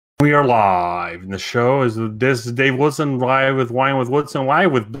We are live, and the show is this is Dave Woodson live with Wine with Woodson,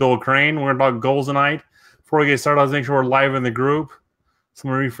 live with Bill Crane. We're going to talk goals tonight. Before we get started, let's make sure we're live in the group. So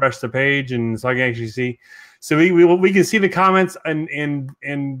I'm going to refresh the page, and so I can actually see. So we can see the comments and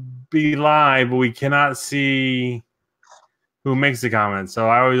be live, but we cannot see who makes the comment. So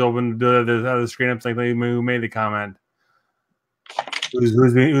I always open the other screen up, like who made the comment,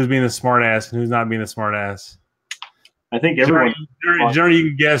 who's being the smart ass, and who's not being the smart ass. I think everyone. Generally, you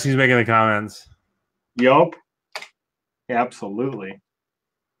can guess who's making the comments. Yup. Absolutely.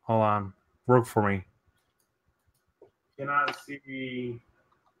 Hold on. Work for me. Cannot see.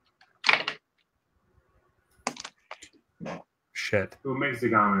 Shit. Who makes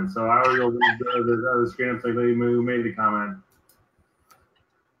the comment? So I already opened the other screen up, like who made the comment.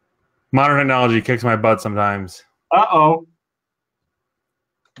 Modern technology kicks my butt sometimes. Uh-oh.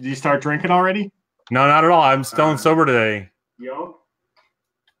 Did you start drinking already? No, not at all. I'm stone sober today. Yup.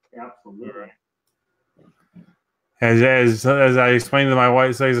 Absolutely. As I explained to my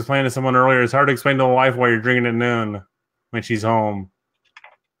wife, so I was explaining to someone earlier, it's hard to explain to a wife why you're drinking at noon when she's home.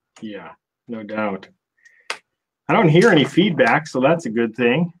 Yeah, no doubt. I don't hear any feedback, so that's a good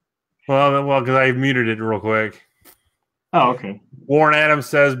thing. Well, because I muted it real quick. Oh, okay. Warren Adams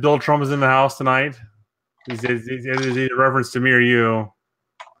says Bill Trump is in the house tonight. Is it a reference to me or you?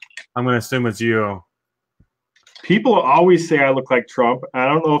 I'm going to assume it's you. People always say I look like Trump. I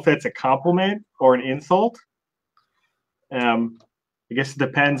don't know if that's a compliment or an insult. I guess it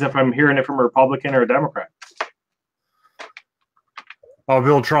depends if I'm hearing it from a Republican or a Democrat. Oh,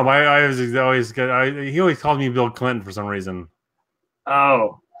 Bill Trump. He always calls me Bill Clinton for some reason.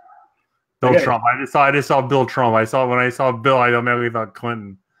 Oh. Bill Trump. I just saw Bill Trump. When I saw Bill, I immediately thought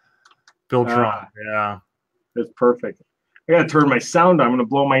Clinton. Bill Trump. Yeah. That's perfect. I got to turn my sound on. I'm going to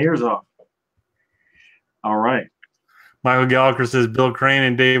blow my ears off. All right. Michael Gallagher says, Bill Crane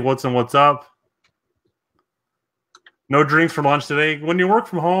and Dave Woodson, what's up? No drinks for lunch today. When you work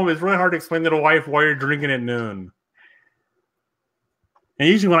from home, it's really hard to explain to a wife why you're drinking at noon. And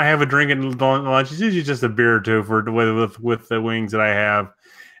usually when I have a drink at lunch, it's usually just a beer or two with the wings that I have.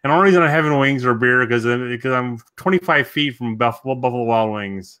 And the only reason I'm having wings or beer because I'm 25 feet from Buffalo Wild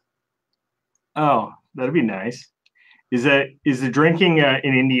Wings. Oh, that'd be nice. Is the drinking an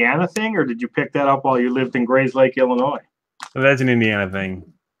Indiana thing, or did you pick that up while you lived in Grays Lake, Illinois? That's an Indiana thing.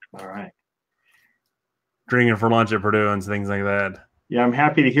 All right. Drinking for lunch at Purdue and things like that. Yeah, I'm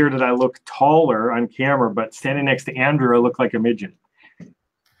happy to hear that I look taller on camera, but standing next to Andrew, I look like a midget.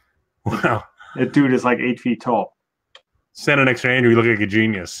 Wow. That dude is like 8 feet tall. Standing next to Andrew, you look like a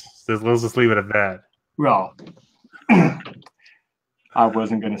genius. Let's just leave it at that. Well, I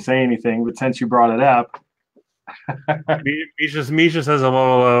wasn't going to say anything, but since you brought it up. Misha says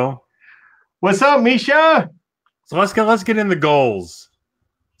hello. What's up, Misha? So let's get into goals.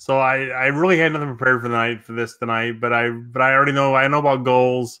 So I really had nothing prepared for this tonight, but I already know about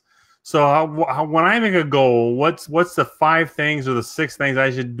goals. So when I make a goal, what's the 5 things or the 6 things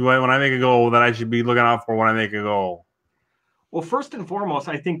I should do when I make a goal that I should be looking out for when I make a goal? Well, first and foremost,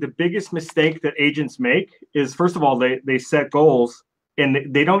 I think the biggest mistake that agents make is, first of all, they set goals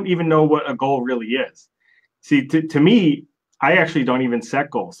and they don't even know what a goal really is. See, to me, I actually don't even set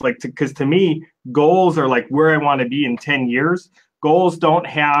goals. Because to me, goals are like where I want to be in 10 years. Goals are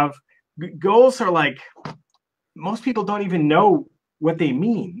like, most people don't even know what they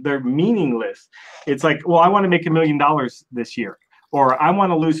mean. They're meaningless. It's like, well, I want to make $1 million this year, or I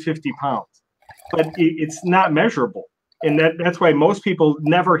want to lose 50 pounds, but it's not measurable. And that's why most people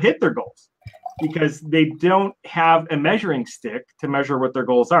never hit their goals, because they don't have a measuring stick to measure what their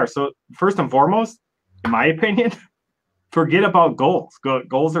goals are. So first and foremost, in my opinion, forget about goals.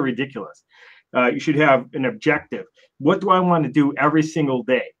 Goals are ridiculous. You should have an objective. What do I want to do every single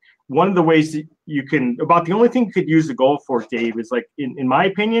day? One of the ways that you can, about the only thing you could use a goal for, Dave, is like, in my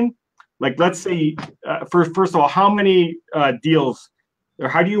opinion, like, let's say, first of all, how many deals, or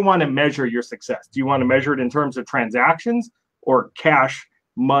how do you want to measure your success? Do you want to measure it in terms of transactions or cash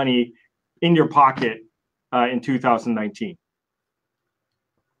money in your pocket in 2019?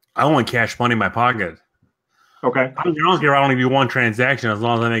 I want cash money in my pocket. Okay. I don't care if I only do one transaction. As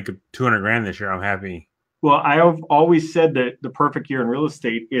long as I make 200 grand this year, I'm happy. Well, I have always said that the perfect year in real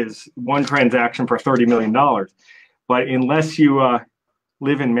estate is one transaction for $30 million. But unless you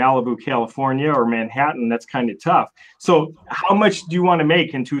live in Malibu, California, or Manhattan, that's kind of tough. So how much do you want to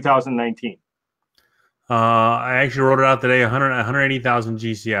make in 2019? I actually wrote it out today, 180,000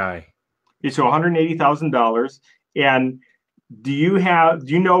 GCI. So $180,000. And do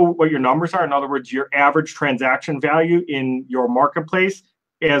you know what your numbers are? In other words, your average transaction value in your marketplace,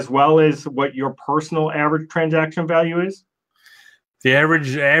 as well as what your personal average transaction value is? The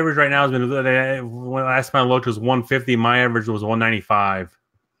average right now has been, when last time I looked, was 150. My average was 195.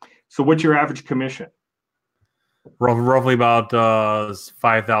 So what's your average commission? Roughly about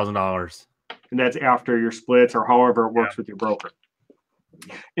 $5,000. And that's after your splits or however it works with your broker.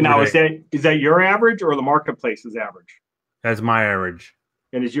 And now, is that your average or the marketplace's average? That's my average.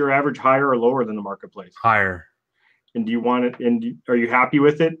 And is your average higher or lower than the marketplace? Higher. And do you want it? And are you happy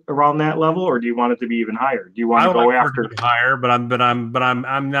with it around that level, or do you want it to be even higher? Do you want to go after higher? But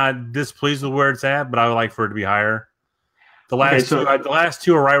I'm not displeased with where it's at. But I would like for it to be higher. The last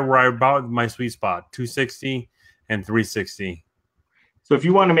two are right where I about my sweet spot: 260 and 360. So if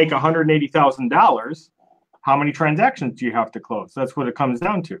you want to make $180,000, how many transactions do you have to close? That's what it comes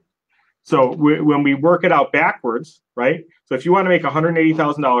down to. So when we work it out backwards, right? So if you want to make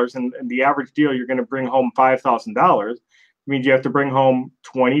 $180,000 and the average deal, you're going to bring home $5,000, means you have to bring home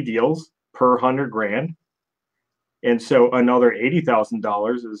 20 deals per 100 grand. And so another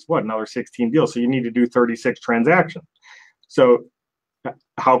 $80,000 is what? Another 16 deals. So you need to do 36 transactions. So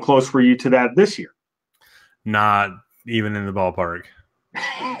how close were you to that this year? Not even in the ballpark.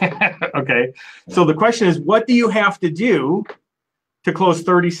 Okay. So the question is, what do you have to do to close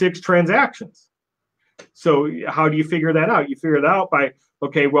 36 transactions? So how do you figure that out? You figure it out by,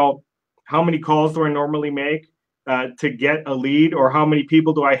 okay, well, how many calls do I normally make to get a lead, or how many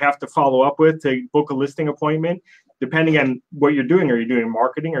people do I have to follow up with to book a listing appointment? Depending on what you're doing. Are you doing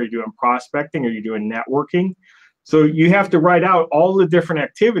marketing? Are you doing prospecting? Are you doing networking? So you have to write out all the different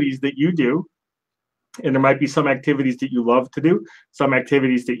activities that you do. And there might be some activities that you love to do, some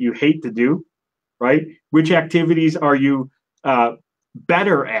activities that you hate to do, right? Which activities are you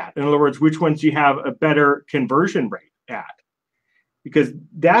better at? In other words, which ones you have a better conversion rate at? Because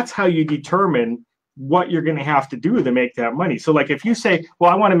that's how you determine what you're going to have to do to make that money. So like if you say,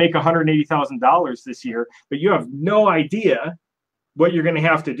 well, I want to make $180,000 this year, but you have no idea what you're going to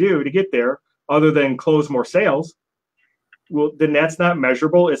have to do to get there other than close more sales, well, then that's not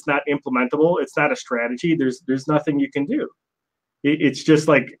measurable. It's not implementable. It's not a strategy. There's nothing you can do. It's just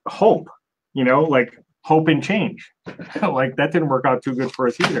like hope, like hope and change. Like that didn't work out too good for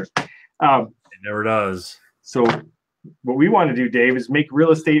us either. It never does. So what we want to do, Dave, is make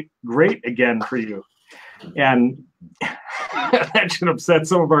real estate great again for you. And that should upset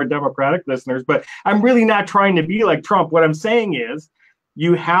some of our Democratic listeners, but I'm really not trying to be like Trump. What I'm saying is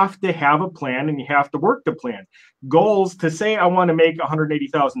you have to have a plan and you have to work the plan. Goals to say, I want to make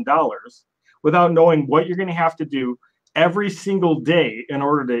 $180,000 without knowing what you're going to have to do every single day in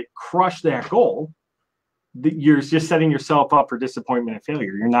order to crush that goal, you're just setting yourself up for disappointment and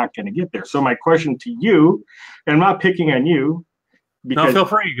failure. You're not going to get there. So my question to you, and I'm not picking on you, because no, feel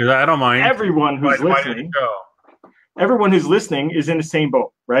free, because I don't mind. Everyone who's listening is in the same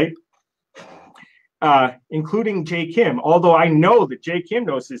boat, right? Including Jay Kim. Although I know that Jay Kim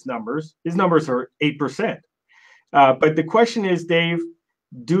knows his numbers are 8%. But the question is, Dave,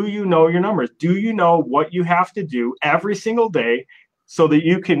 do you know your numbers? Do you know what you have to do every single day so that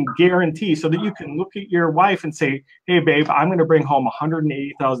you can guarantee, so that you can look at your wife and say, hey, babe, I'm going to bring home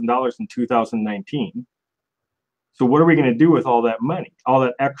 $180,000 in 2019. So what are we going to do with all that money, all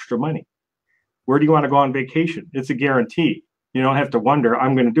that extra money? Where do you want to go on vacation? It's a guarantee. You don't have to wonder,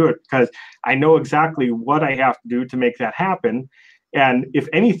 I'm going to do it because I know exactly what I have to do to make that happen. And if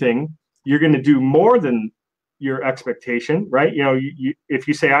anything, you're going to do more than your expectation, right? If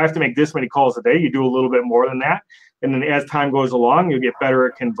you say I have to make this many calls a day, you do a little bit more than that. And then as time goes along, you'll get better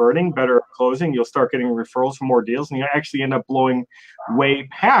at converting, better at closing. You'll start getting referrals for more deals, and you actually end up blowing way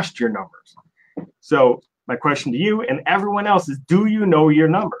past your numbers. So my question to you and everyone else is, do you know your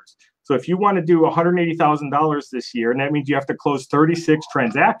numbers? So if you want to do $180,000 this year, and that means you have to close 36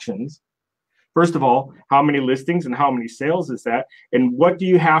 transactions, first of all, how many listings and how many sales is that? And what do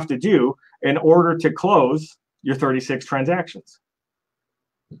you have to do in order to close your 36 transactions?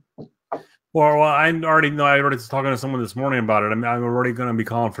 Well, I already know. I already was talking to someone this morning about it. I'm already going to be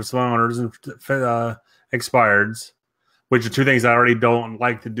calling for some owners and expireds, which are two things I already don't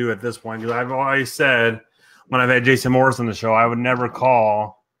like to do at this point. Because I've always said when I've had Jason Morris on the show, I would never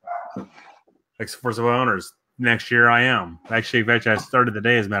call for some owners. Next year, I am. Actually, I started the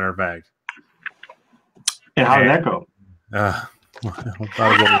day, as a matter of fact. And how did that go?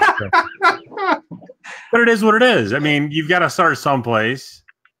 But it is what it is. I mean, you've got to start someplace.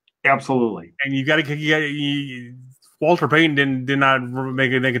 Absolutely. And you got to. Walter Payton did not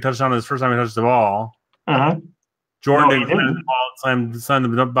make a touchdown his first time he touched the ball. Jordan didn't slam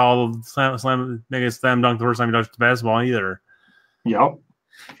the ball, make a slam dunk the first time he touched the basketball either. Yep.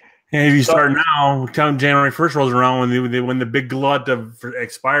 And if you start now, come January 1st rolls around, when the big glut of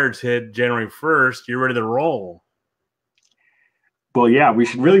expireds hit January 1st, you're ready to roll. Well, yeah, we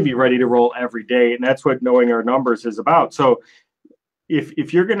should really be ready to roll every day, and that's what knowing our numbers is about. So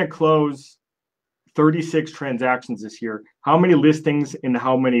if you're going to close 36 transactions this year, how many listings and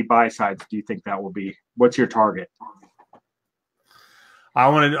how many buy sides do you think that will be? What's your target? I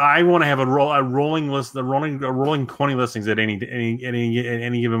want to have a rolling list, a rolling 20 listings at any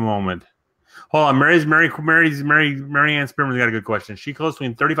given moment. Hold on, Mary Ann Spearman's got a good question. She closed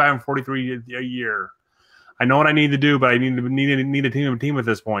between 35 and 43 a year. I know what I need to do, but I need a team at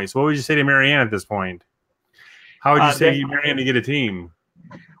this point. So what would you say to Mary Ann at this point? How would you say to Mary Ann to get a team?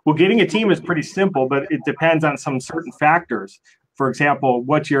 Well, getting a team is pretty simple, but it depends on some certain factors. For example,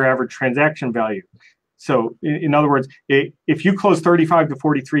 what's your average transaction value? So in other words, if you close 35 to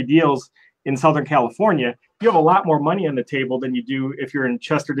 43 deals in Southern California, you have a lot more money on the table than you do if you're in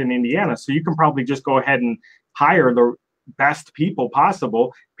Chesterton, Indiana. So you can probably just go ahead and hire the best people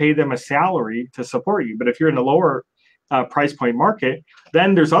possible, pay them a salary to support you. But if you're in a lower price point market,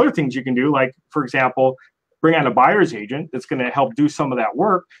 then there's other things you can do. Like, for example, bring on a buyer's agent that's going to help do some of that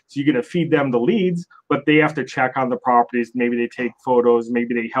work. So you're going to feed them the leads, but they have to check on the properties. Maybe they take photos.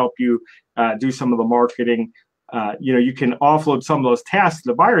 Maybe they help you do some of the marketing. You can offload some of those tasks to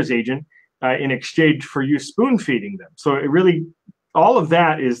the buyer's agent in exchange for you spoon feeding them. So it really, all of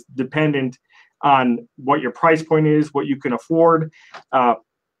that is dependent on what your price point is, what you can afford. There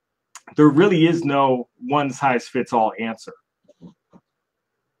really is no one size fits all answer.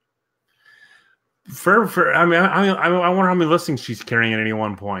 I wonder how many listings she's carrying at any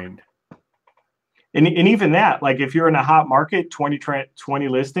one point. And even that, like if you're in a hot market, 20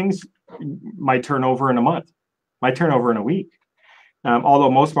 listings might turn over in a month, might turn over in a week.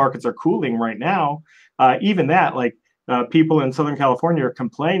 Although most markets are cooling right now, even that, like people in Southern California are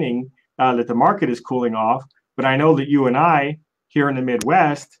complaining that the market is cooling off. But I know that you and I here in the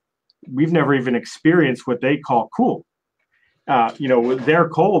Midwest, we've never even experienced what they call cool. Their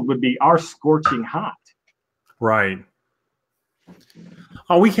cold would be our scorching hot. Right.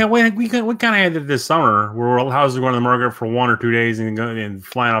 Oh, we can't wait. We kind of had it this summer where houses are going to the market for 1 or 2 days and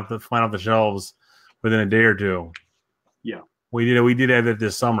flying off the shelves within a day or two. Yeah, we did have it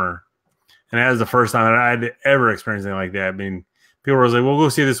this summer, and that was the first time that I had ever experienced anything like that. I mean, people were like, "We'll go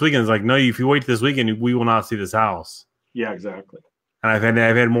see it this weekend." It's like, no, if you wait this weekend, we will not see this house. Yeah, exactly. And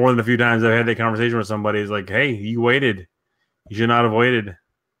I've had more than a few times I've had that conversation with somebody. It's like, hey, you waited. You should not have waited.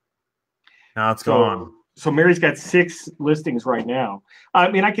 Now it's gone. So Mary's got 6 listings right now.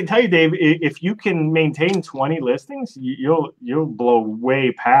 I mean, I can tell you, Dave, if you can maintain 20 listings, you'll blow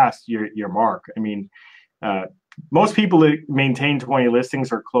way past your mark. I mean, most people that maintain 20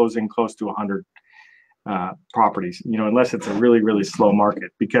 listings are closing close to 100 properties, unless it's a really, really slow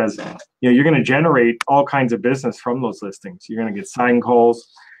market, because you're going to generate all kinds of business from those listings. You're going to get sign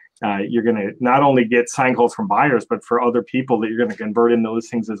calls. You're going to not only get sign calls from buyers, but for other people that you're going to convert into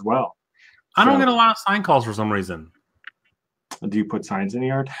listings as well. I don't get a lot of sign calls for some reason. Do you put signs in the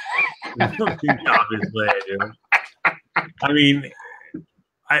yard? Obviously, I do. I mean,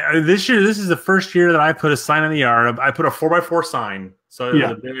 this is the first year that I put a sign in the yard. I put a 4x4 sign, so it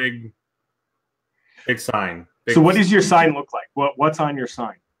was a big sign. So what does your sign look like? What's on your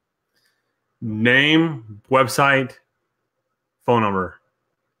sign? Name, website, phone number,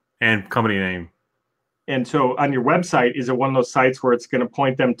 and company name. And so on your website, is it one of those sites where it's going to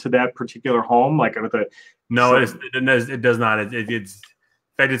point them to that particular home? Like with a no, it does not. It's in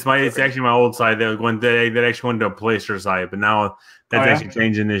fact, it's actually my old site that actually went to a Placer site, but now that's actually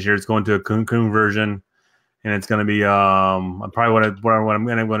changing this year. It's going to a conversion, and it's going to be probably what I'm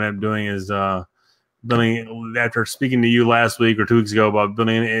going to end up doing is building, after speaking to you last week or 2 weeks ago about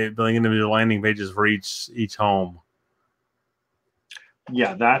building individual landing pages for each home.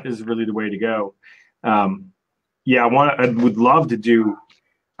 Yeah, that is really the way to go. I would love to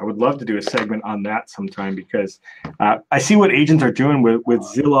do a segment on that sometime, because I see what agents are doing with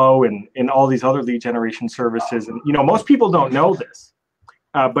Zillow and all these other lead generation services. And, most people don't know this,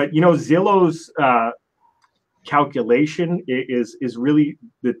 but, Zillow's calculation is really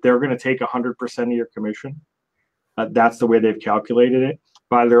that they're going to take 100% of your commission. That's the way they've calculated it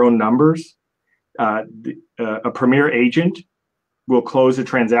by their own numbers. A premier agent will close a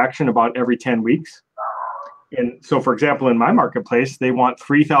transaction about every 10 weeks. And so, for example, in my marketplace, they want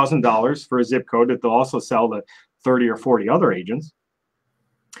 $3,000 for a zip code that they'll also sell to 30 or 40 other agents.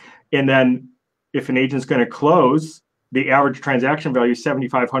 And then if an agent's going to close, the average transaction value is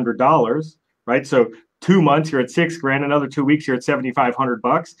 $7,500, right? So 2 months, you're at $6,000. Another 2 weeks, you're at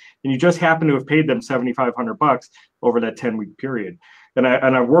 $7,500, and you just happen to have paid them $7,500 over that 10-week period. And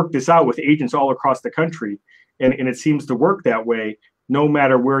I've worked this out with agents all across the country, and it seems to work that way no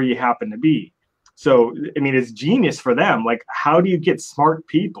matter where you happen to be. So, I mean, it's genius for them. Like, how do you get smart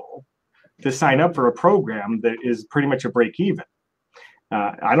people to sign up for a program that is pretty much a break even?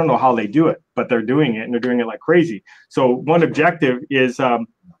 I don't know how they do it, but they're doing it, and they're doing it like crazy. So one objective is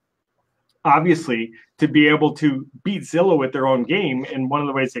obviously to be able to beat Zillow with their own game. And one of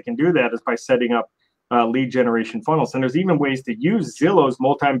the ways they can do that is by setting up lead generation funnels. And there's even ways to use Zillow's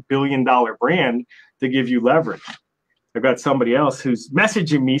multi-billion-dollar brand to give you leverage. I've got somebody else who's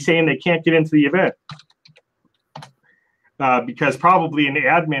messaging me saying they can't get into the event because probably an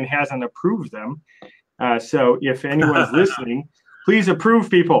admin hasn't approved them. So if anyone's listening, please approve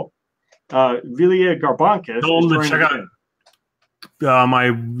people. Vilia Garbankis. Check out my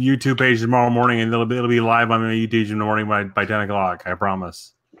YouTube page tomorrow morning, and it'll be live on my YouTube in the morning by 10 o'clock. I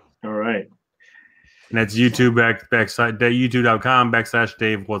promise. All right. And that's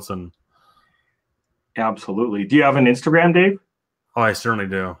youtube.com/Dave Woodson. Absolutely. Do you have an Instagram, Dave? Oh, I certainly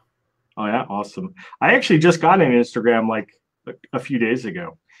do. Oh, yeah. Awesome. I actually just got an Instagram like a few days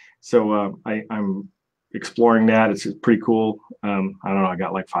ago. So I'm exploring that. It's pretty cool. I don't know. I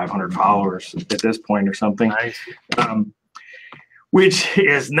got like 500 followers at this point or something. Nice. Which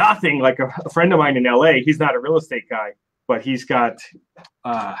is nothing. Like a friend of mine in LA, he's not a real estate guy, but he's got,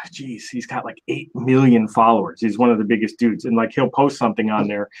 he's got like 8 million followers. He's one of the biggest dudes. And like, he'll post something on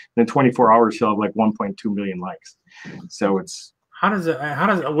there, and in 24 hours, he'll have like 1.2 million likes. So it's, what does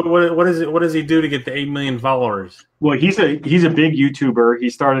he do to get the 8 million followers? well, he's a big YouTuber. He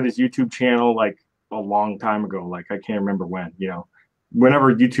started his YouTube channel like a long time ago. Like, I can't remember when,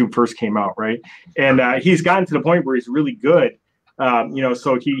 whenever YouTube first came out. Right. And he's gotten to the point where he's really good.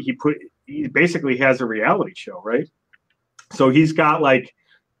 So he basically has a reality show, right? So he's got like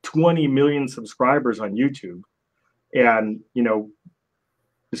 20 million subscribers on YouTube. And,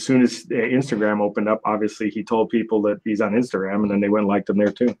 as soon as Instagram opened up, obviously he told people that he's on Instagram, and then they went and liked him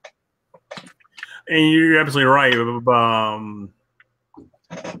there too. And you're absolutely right.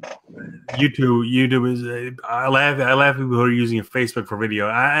 YouTube is, I laugh at people who are using Facebook for video.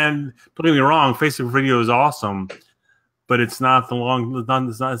 And don't get me wrong, Facebook for video is awesome. But it's not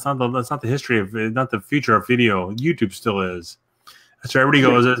the history of it, not the future of video. YouTube still is. That's where everybody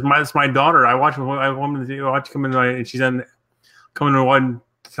goes. It's my daughter. I watch come in, and she's coming to one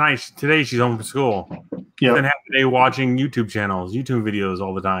tonight. Today she's home from school. Yeah. Then half the day watching YouTube channels, YouTube videos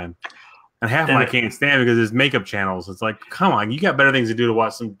all the time. And half of them I can't stand because it's makeup channels. It's like, come on, you got better things to do to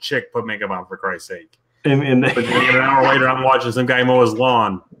watch some chick put makeup on, for Christ's sake. But an hour later, I'm watching some guy mow his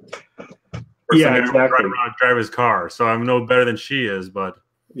lawn. Yeah, exactly. Drive his car, so I'm no better than she is. But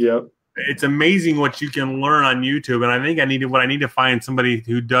it's amazing what you can learn on YouTube. And I think I need to find somebody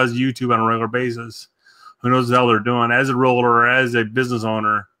who does YouTube on a regular basis, who knows what the hell they're doing as a realtor or as a business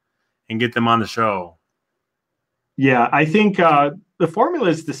owner, and get them on the show. Yeah, I think the formula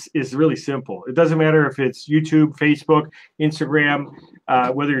is really simple. It doesn't matter if it's YouTube, Facebook, Instagram,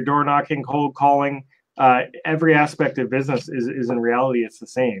 whether you're door knocking, cold calling. Every aspect of business is in reality, it's the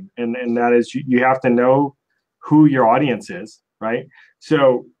same. And that is, you have to know who your audience is, right?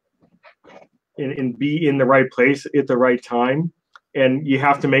 So, and be in the right place at the right time. And you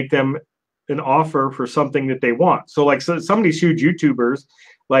have to make them an offer for something that they want. So like some of these huge YouTubers,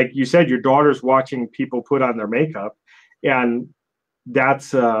 like you said, your daughter's watching people put on their makeup, and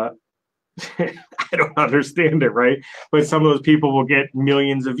that's, I don't understand it, right? But some of those people will get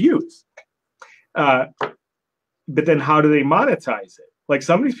millions of views. But then how do they monetize it? Like,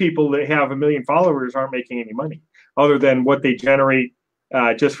 some of these people that have 1 million followers aren't making any money other than what they generate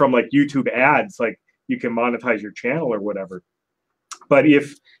just from like YouTube ads. Like, you can monetize your channel or whatever. But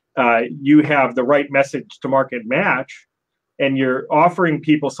if you have the right message to market match, and you're offering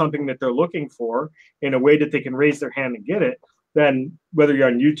people something that they're looking for in a way that they can raise their hand and get it, then whether you're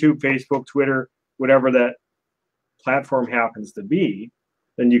on YouTube, Facebook, Twitter, whatever that platform happens to be,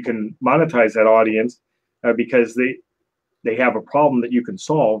 then you can monetize that audience because they have a problem that you can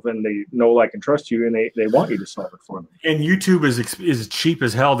solve, and they know, like, and trust you, and they want you to solve it for them. And YouTube is cheap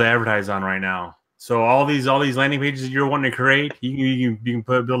as hell to advertise on right now. So all these landing pages that you're wanting to create, you can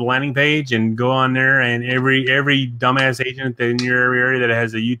build a landing page and go on there, and every dumbass agent in your area that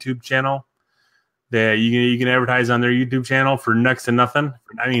has a YouTube channel, that you can advertise on their YouTube channel for next to nothing.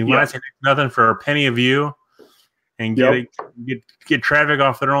 I mean, when I say next to nothing, for a penny a view, and get traffic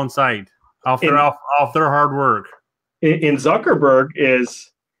off their own site, off their hard work. And Zuckerberg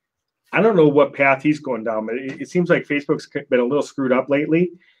is, I don't know what path he's going down, but it seems like Facebook's been a little screwed up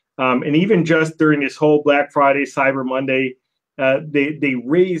lately. And even just during this whole Black Friday, Cyber Monday, they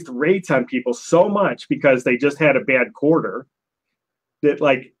raised rates on people so much because they just had a bad quarter that,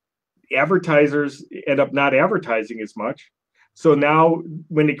 like, advertisers end up not advertising as much. So now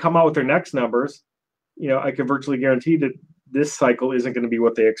when they come out with their next numbers, I can virtually guarantee that this cycle isn't going to be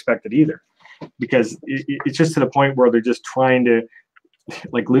what they expected either, because it's just to the point where they're just trying to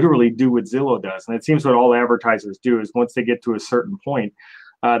like literally do what Zillow does. And it seems what all advertisers do is once they get to a certain point,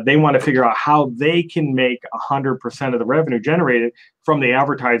 they want to figure out how they can make 100% of the revenue generated from the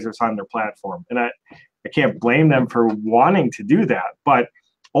advertisers on their platform. And I can't blame them for wanting to do that, but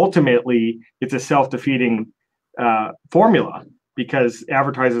ultimately it's a self-defeating formula, because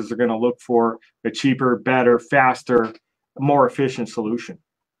advertisers are going to look for a cheaper, better, faster, more efficient solution.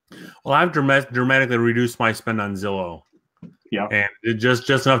 Well, I've dramatically reduced my spend on Zillow. Yeah, and it just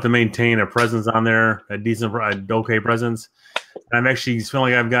enough to maintain a presence on there, a decent, okay presence. And I'm actually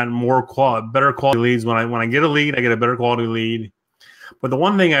feeling like I've gotten better quality leads. When I get a lead, I get a better quality lead. But the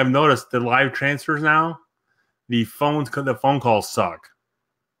one thing I've noticed, the live transfers now, the phone calls suck.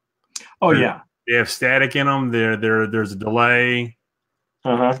 Oh yeah, they have static in them. There's a delay.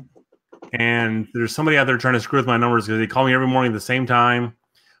 And there's somebody out there trying to screw with my numbers because they call me every morning at the same time.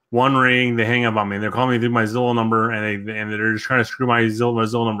 One ring, they hang up on me. They're calling me through my Zillow number, and they're just trying to screw my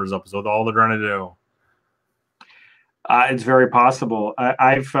Zillow numbers up. So that's all they're trying to do. It's very possible.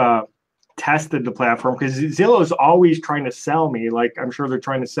 I've tested the platform because Zillow is always trying to sell me. Like I'm sure they're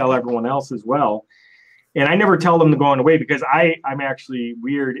trying to sell everyone else as well. And I never tell them to go on away because I'm actually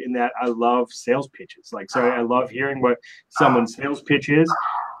weird in that I love sales pitches. Like, so I love hearing what someone's sales pitch is.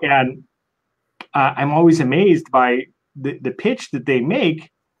 And I'm always amazed by the pitch that they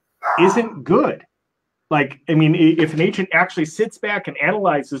make isn't good. Like, I mean, if an agent actually sits back and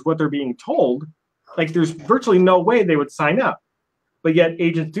analyzes what they're being told, like there's virtually no way they would sign up. But yet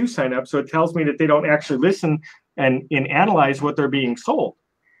agents do sign up. So it tells me that they don't actually listen and analyze what they're being sold.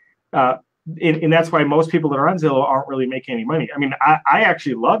 And that's why most people that are on Zillow aren't really making any money. I mean, I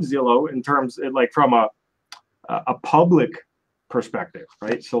actually love Zillow in terms of like from a public perspective,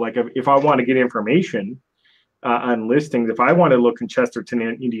 right? So like if I want to get information on listings, if I want to look in Chesterton,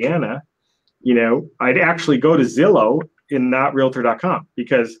 Indiana, I'd actually go to Zillow and not Realtor.com,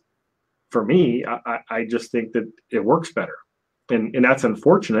 because for me, I just think that it works better. And that's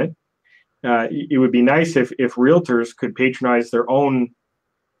unfortunate. It would be nice if realtors could patronize their own.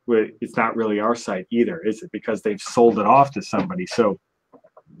 It's not really our site either, is it? Because they've sold it off to somebody. So,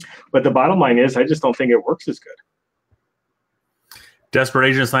 but the bottom line is, I just don't think it works as good. Desperate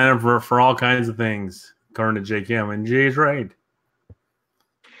agents sign up for all kinds of things, according to Jay Kim, and Jay is right.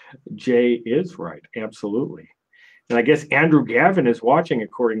 Jay is right, absolutely. And I guess Andrew Gavin is watching,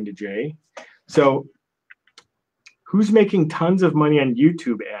 according to Jay. So, who's making tons of money on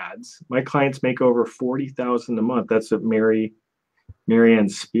YouTube ads? My clients make over $40,000 a month. That's what Marianne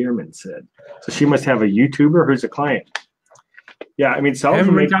Spearman said. So she must have a YouTuber who's a client. Yeah, I mean, some of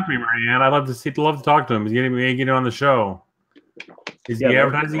them talk to me, Marianne. I'd love to talk to him. He's getting on the show. Is he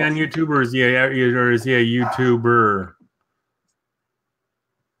advertising on YouTube, or is he a YouTuber?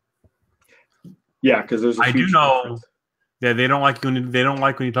 Yeah, because there's. I do know that they don't like when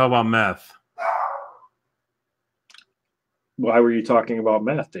you talk about meth. Why were you talking about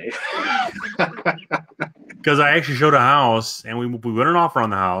meth, Dave? Because I actually showed a house, and we put an offer on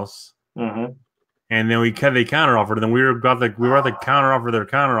the house, and then they counteroffered. And then we were at the counteroffer, their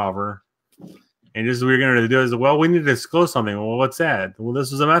counteroffer, and just we were going to do is, well, we need to disclose something. Well, what's that? Well, this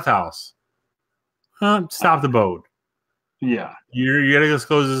was a meth house. Stop the boat. Yeah, you got to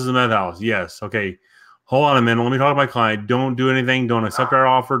disclose this is a meth house. Yes, okay. Hold on a minute. Let me talk to my client. Don't do anything. Don't accept our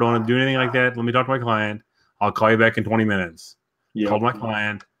offer. Don't do anything like that. Let me talk to my client. I'll call you back in 20 minutes. Yep. Called my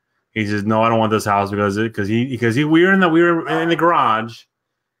client. He says, "No, I don't want this house because we were in the garage,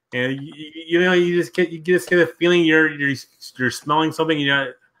 and you just get a feeling you're smelling something.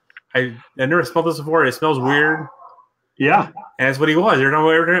 I never smelled this before. It smells weird. Yeah, and that's what he was.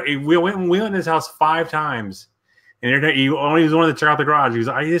 We went in this house 5 times, and he only was wanted to check out the garage. He goes,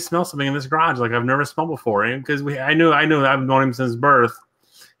 I just smell something in this garage like I've never smelled before, and because I knew I've known him since birth.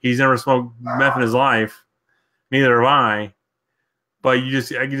 He's never smoked meth in his life. Neither have I. But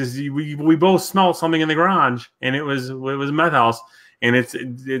we both smelled something in the garage, and it was a meth house, and it's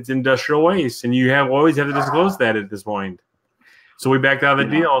industrial waste, and you always have to disclose that at this point. So we backed out of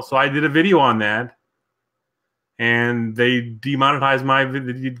the deal. So I did a video on that, and they demonetized my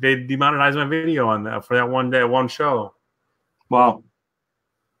video on that for that one show. Wow.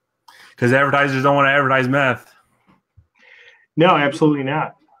 Because advertisers don't want to advertise meth. No, absolutely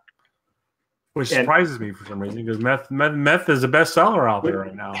not. Which surprises me for some reason, because meth is the best seller out there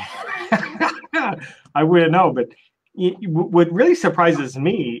right now. I wouldn't know, but what really surprises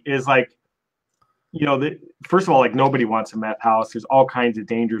me is like first of all, like nobody wants a meth house. There's all kinds of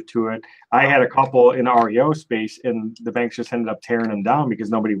dangers to it. I had a couple in REO space, and the banks just ended up tearing them down because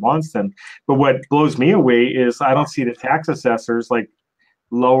nobody wants them. But what blows me away is I don't see the tax assessors like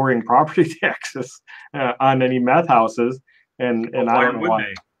lowering property taxes on any meth houses, and I don't know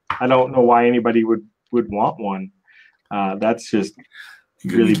why. I don't know why anybody would want one. That's just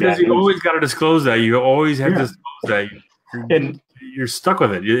really bad. You always got to disclose that. You always have to disclose that. You're stuck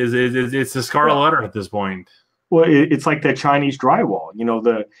with it. It's a scarlet letter at this point. Well, it's like that Chinese drywall.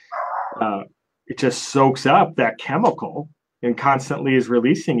 It just soaks up that chemical and constantly is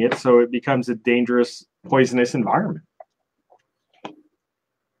releasing it, so it becomes a dangerous, poisonous environment.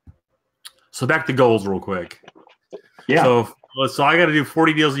 So back to goals real quick. Yeah. So I got to do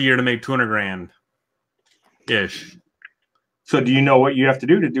 40 deals a year to make 200 grand ish. So do you know what you have to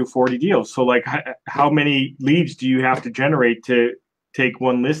do 40 deals? So like how many leads do you have to generate to take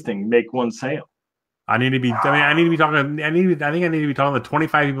one listing, make one sale? I think I need to be talking to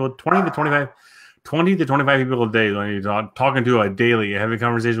 25 people, 20 to 25 people a day. I need to talking to a daily, having a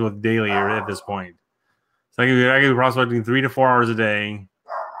conversation with daily at this point. So I can be prospecting 3 to 4 hours a day.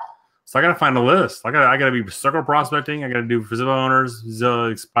 So I got to find a list. I got to be circle prospecting. I got to do for Zillow owners,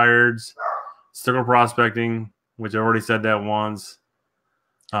 Zillow expireds, circle prospecting, which I already said that once.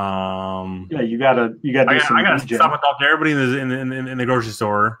 Yeah, you gotta do some. I gotta stop and talk to everybody in the grocery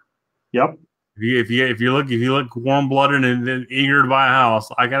store. Yep. If you look warm blooded and eager to buy a house,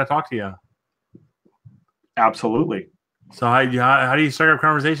 I gotta talk to you. Absolutely. So how do you start up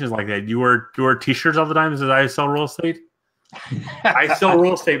conversations like that? You wear T-shirts all the time? Says I sell real estate. I sell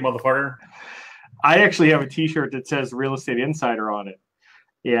real estate, motherfucker. I actually have a T-shirt that says Real Estate Insider on it,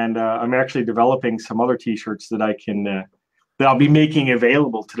 and I'm actually developing some other T-shirts that I can that I'll be making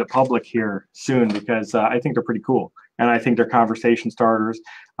available to the public here soon because I think they're pretty cool, and I think they're conversation starters.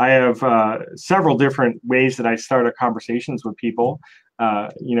 I have several different ways that I start a conversations with people.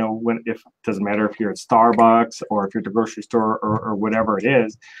 If doesn't matter if you're at Starbucks or if you're at the grocery store or whatever it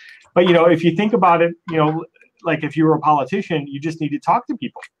is, but if you think about it, like if you were a politician, you just need to talk to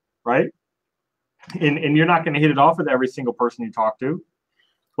people, right? And you're not going to hit it off with every single person you talk to,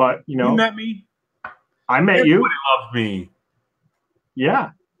 but you met me. I met you. Everybody loved me.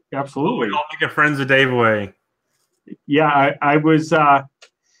 Yeah, absolutely. We all make friends a day away. Yeah, I was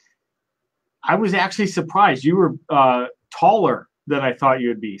actually surprised. You were taller than I thought you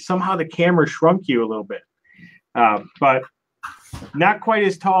would be. Somehow the camera shrunk you a little bit, but not quite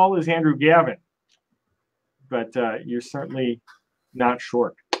as tall as Andrew Gavin. But you're certainly not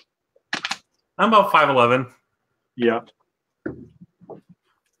short. I'm about 5'11". Yeah.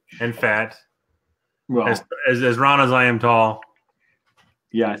 And fat. Well, as round as I am tall.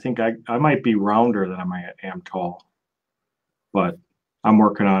 Yeah, I think I might be rounder than I am tall. But I'm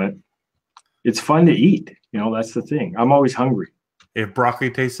working on it. It's fun to eat. That's the thing. I'm always hungry. If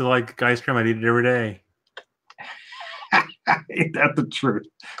broccoli tasted like ice cream, I'd eat it every day. Ain't that the truth?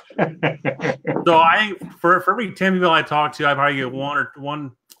 So for every 10 people I talk to, I probably get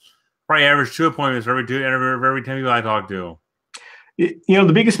probably average 2 appointments for every 10 people I talk to.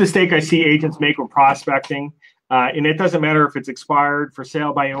 The biggest mistake I see agents make when prospecting, and it doesn't matter if it's expired, for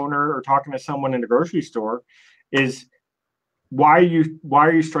sale by owner, or talking to someone in the grocery store, is why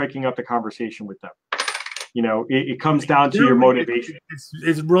are you striking up the conversation with them? It comes down to your motivation.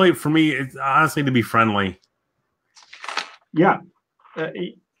 It's really, for me, it's honestly to be friendly. Yeah,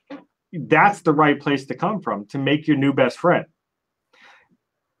 that's the right place to come from, to make your new best friend.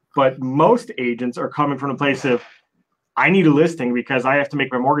 But most agents are coming from a place of, I need a listing because I have to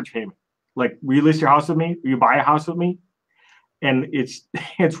make my mortgage payment. Like, will you list your house with me? Will you buy a house with me? And it's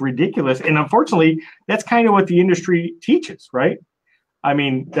ridiculous. And unfortunately, that's kind of what the industry teaches, right? I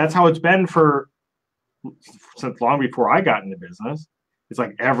mean, that's how it's been since long before I got into business. It's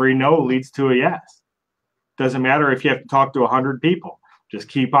like every no leads to a yes. Doesn't matter if you have to talk to 100 people. Just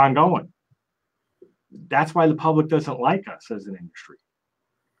keep on going. That's why the public doesn't like us as an industry.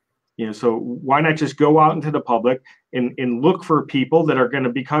 So why not just go out into the public and look for people that are going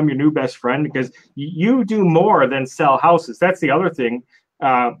to become your new best friend, because you do more than sell houses. That's the other thing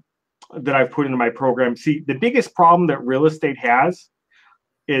that I've put into my program. See, the biggest problem that real estate has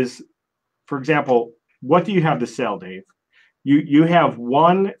is, for example, what do you have to sell, Dave? You have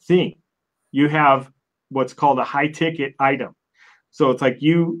one thing. You have what's called a high ticket item. So it's like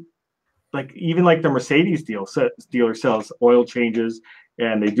even like the Mercedes dealer sells oil changes,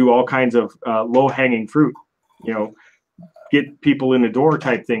 and they do all kinds of low hanging fruit, get people in the door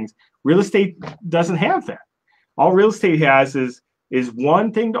type things. Real estate doesn't have that. All real estate has is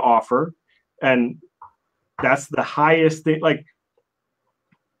one thing to offer, and that's the highest thing. Like,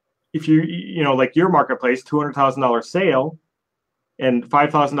 if you know, like your marketplace, $200,000 sale and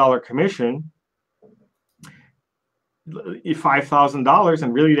 $5,000 commission, $5,000,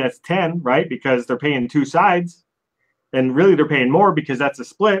 and really that's 10, right? Because they're paying two sides, and really they're paying more because that's a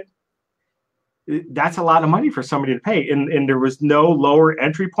split. That's a lot of money for somebody to pay, and there was no lower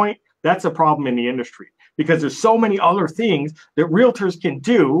entry point. That's a problem in the industry because there's so many other things that realtors can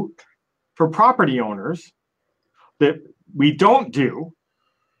do for property owners that we don't do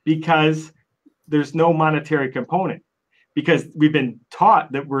because there's no monetary component, because we've been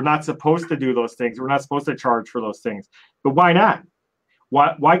taught that we're not supposed to do those things. We're not supposed to charge for those things. But why not?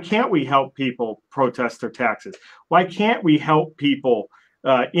 Why can't we help people protest their taxes? Why can't we help people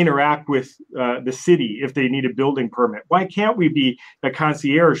interact with the city if they need a building permit? Why can't we be a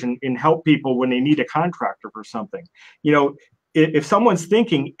concierge and help people when they need a contractor for something? You know, if someone's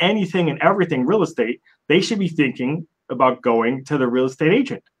thinking anything and everything real estate, they should be thinking about going to the real estate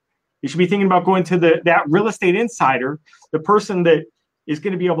agent. You should be thinking about going to that real estate insider, the person that is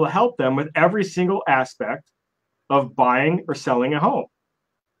going to be able to help them with every single aspect of buying or selling a home.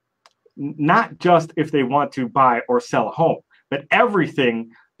 Not just if they want to buy or sell a home, but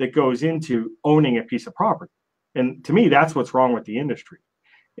everything that goes into owning a piece of property. And to me, that's what's wrong with the industry.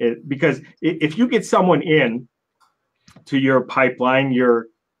 Because if you get someone in to your pipeline, your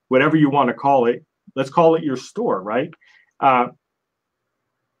whatever you want to call it, let's call it your store, right?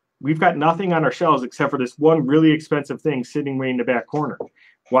 We've got nothing on our shelves except for this one really expensive thing sitting way in the back corner.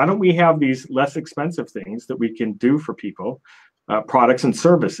 Why don't we have these less expensive things that we can do for people, products and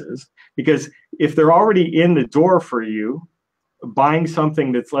services? Because if they're already in the door for you, buying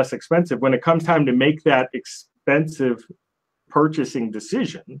something that's less expensive, when it comes time to make that expensive purchasing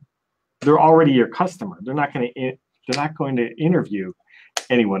decision, they're already your customer. They're not going to interview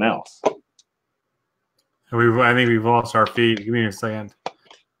anyone else. I think we've lost our feed. Give me a second.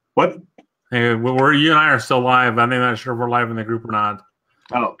 What? Hey, you and I are still live. I'm not sure if we're live in the group or not.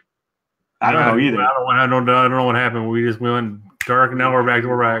 Oh, I don't know either. I don't know what happened. We went dark, and now we're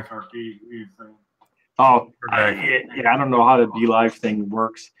back. Our feed. Oh, I don't know how the Be Live thing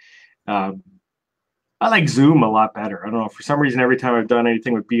works. I like Zoom a lot better. I don't know, for some reason, every time I've done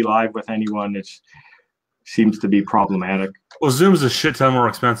anything with Be Live with anyone, it seems to be problematic. Well, Zoom's a shit ton more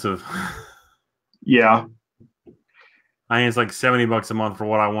expensive. Yeah. I think it's like $70 a month for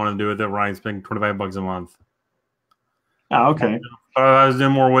what I want to do with it, where I spend $25 a month. Oh, okay. If I was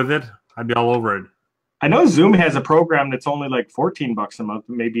doing more with it, I'd be all over it. I know Zoom has a program that's only like $14 a month.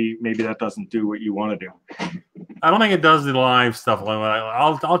 Maybe that doesn't do what you want to do. I don't think it does the live stuff.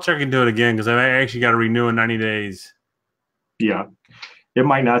 I'll check into it again because I actually got to renew in 90 days. Yeah, it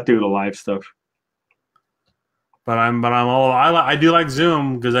might not do the live stuff. I do like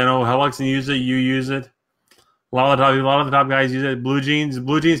Zoom because I know Helix use it. You use it. A lot of the top guys use it. Blue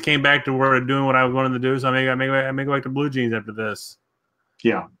Jeans came back to where doing what I was wanting to do, so I may go back to Blue Jeans after this.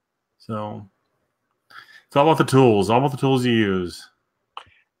 Yeah. So it's all about the tools. All about the tools you use.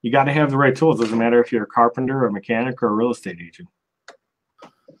 You got to have the right tools. Doesn't matter if you're a carpenter, a mechanic, or a real estate agent.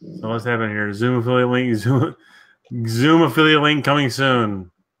 So what's happening here? Zoom affiliate link. Zoom affiliate link coming soon.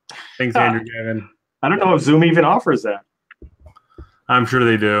 Thanks, Andrew Gavin. I don't know if Zoom even offers that. I'm sure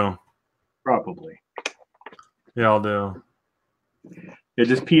they do. Probably. Yeah, I'll do. Yeah,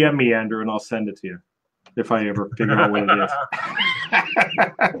 just PM me, Andrew, and I'll send it to you if I ever figure out what it is.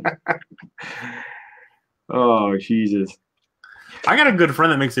 Oh, Jesus. I got a good friend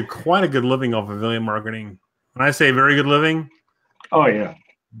that makes quite a good living off of affiliate marketing. When I say very good living, oh, yeah.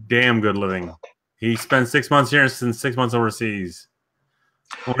 Damn good living. He spent 6 months here and 6 months overseas.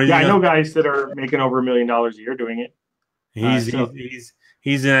 Yeah, I know guys that are making over $1 million a year doing it. He's in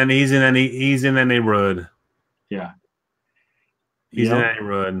that neighborhood. Yeah. He's in that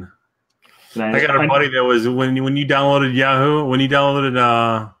neighborhood. I got a buddy that was when you downloaded Yahoo,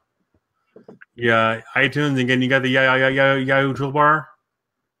 iTunes, and again you got the Yahoo toolbar,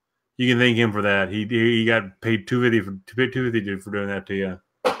 you can thank him for that. He got paid $250 for doing that to you.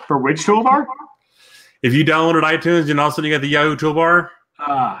 For which toolbar? If you downloaded iTunes and also you got the Yahoo toolbar,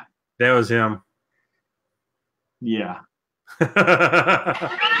 that was him. Yeah.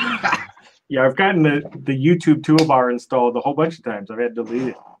 Yeah, I've gotten the YouTube toolbar installed a whole bunch of times. I've had to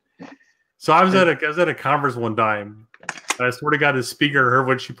delete it. So I was at a conference one time. And I swear to God, the speaker heard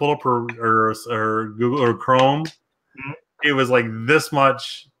when she pulled up her Google or Chrome. Mm-hmm. It was like this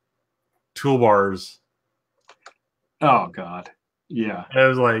much toolbars. Oh God, yeah. And it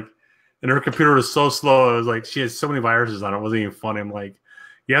was like, and her computer was so slow. It was like she had so many viruses on it. It wasn't even funny. I'm like,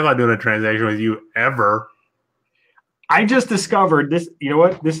 yeah, I'm not doing a transaction with you ever. I just discovered this. You know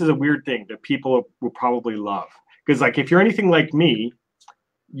what? This is a weird thing that people will probably love. Because, like, if you're anything like me,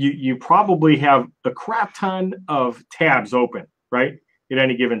 you probably have a crap ton of tabs open, right, at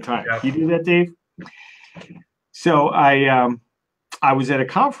any given time. Yep. You do that, Dave? So I was at a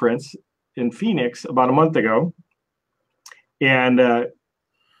conference in Phoenix about a month ago, and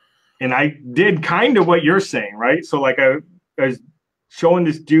I did kind of what you're saying, right? So like I was showing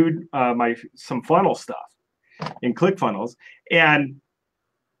this dude some funnel stuff in ClickFunnels, and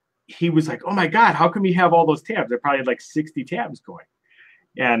he was like, "Oh my God, how come you have all those tabs?" I probably had like 60 tabs going,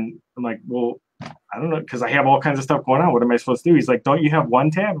 and I'm like, "Well, I don't know, because I have all kinds of stuff going on. What am I supposed to do?" He's like, "Don't you have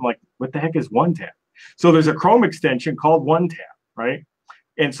one tab?" I'm like, "What the heck is one tab?" So there's a Chrome extension called One Tab, right?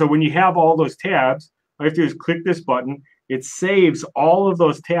 And so when you have all those tabs, all you have to do is click this button. It saves all of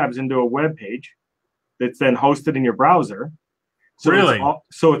those tabs into a web page that's then hosted in your browser. So Really?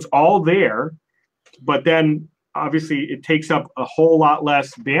 It's all there, but then obviously it takes up a whole lot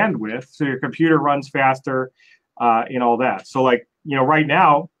less bandwidth, so your computer runs faster, and all that. So like, right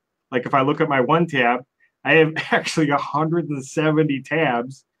now, like if I look at my One Tab, I have actually 170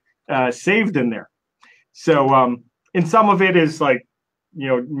 tabs saved in there. So and some of it is like,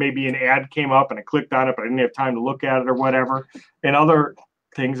 maybe an ad came up and I clicked on it, but I didn't have time to look at it or whatever. And other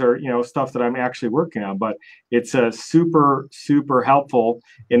things are, stuff that I'm actually working on. But it's super, super helpful,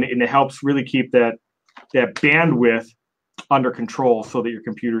 and it helps really keep that bandwidth under control so that your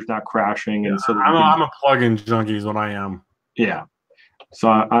computer's not crashing. And so that I'm a plug-in junkie is what I am. Yeah. So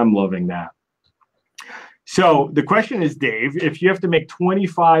I'm loving that. So the question is, Dave, if you have to make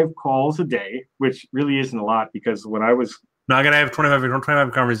 25 calls a day, which really isn't a lot, because when I was No, I gotta have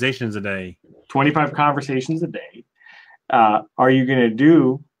 25 conversations a day. 25 conversations a day, are you going to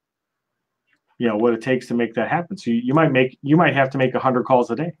do, what it takes to make that happen? So you might have to make 100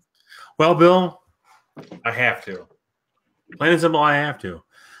 calls a day. Well, Bill, I have to. Plain and simple, I have to.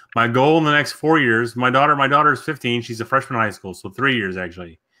 My goal in the next 4 years, my daughter is 15. She's a freshman in high school, so 3 years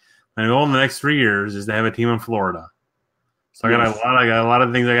actually. My goal in the next 3 years is to have a team in Florida. So I got a lot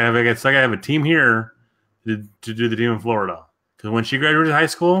of things I gotta have. So I gotta have a team here to do the team in Florida. Because when she graduated high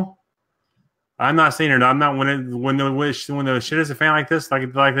school, I'm not saying her. I'm not when the shit is a fan like this, like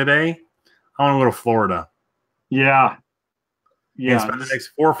today. I want to go to Florida. Yeah. And spend the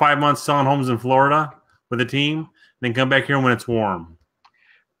next 4 or 5 months selling homes in Florida with a team, then come back here when it's warm.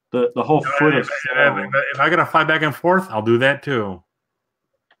 The whole foot of if I gotta fly back and forth, I'll do that too.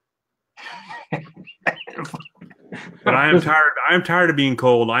 But I am tired. I am tired of being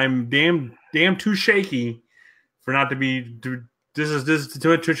cold. I am damn too shaky for not to be. This is too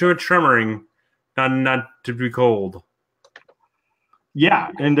much tremoring, not to be cold.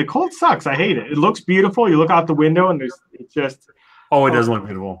 Yeah, and the cold sucks. I hate it. It looks beautiful. You look out the window, and it's just. Oh, it doesn't look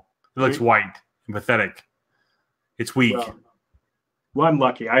beautiful. It looks white and pathetic. It's weak. Well, I'm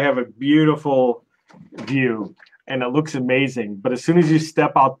lucky. I have a beautiful view, and it looks amazing. But as soon as you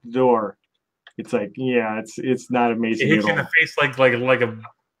step out the door, it's like, it's not amazing. It hits you in the face like a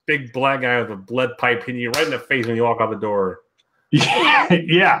big black guy with a lead pipe hitting you right in the face when you walk out the door.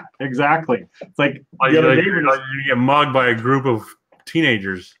 Yeah, exactly. It's like you get mugged by a group of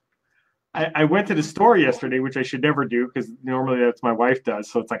teenagers. I went to the store yesterday, which I should never do because normally that's my wife does.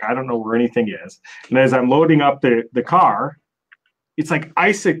 So it's like I don't know where anything is. And as I'm loading up the car, it's like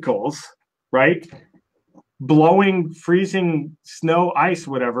icicles, right? Blowing, freezing snow, ice,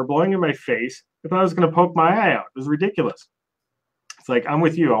 whatever, blowing in my face. I thought I was going to poke my eye out. It was ridiculous. It's like, I'm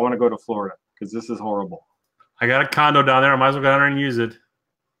with you. I want to go to Florida because this is horrible. I got a condo down there. I might as well go down there and use it. Do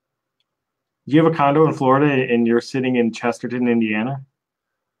you have a condo in Florida and you're sitting in Chesterton, Indiana?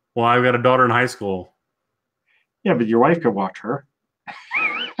 Well, I've got a daughter in high school. Yeah, but your wife could watch her.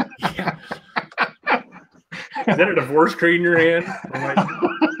 Yeah. Is that a divorce decree in your hand?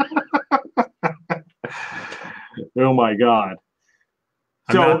 Oh my God.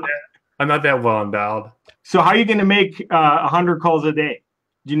 I'm not that well endowed. So how are you going to make 100 calls a day?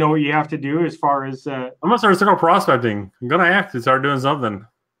 Do you know what you have to do as far as... I'm going to start prospecting. I'm going to have to start doing something.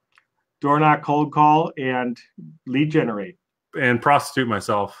 Door knock, cold call, and lead generate. And prostitute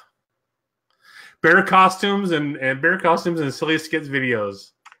myself. Bear costumes and silly skits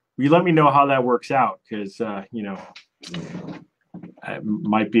videos. You let me know how that works out because, it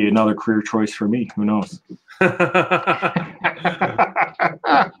might be another career choice for me. Who knows?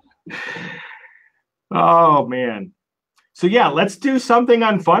 Oh, man. So, yeah, let's do something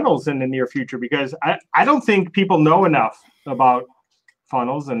on funnels in the near future because I don't think people know enough about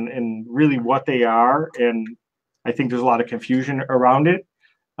funnels and really what they are. And I think there's a lot of confusion around it.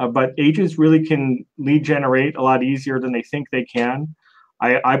 But agents really can lead generate a lot easier than they think they can.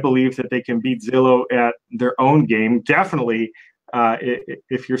 I believe that they can beat Zillow at their own game. Definitely,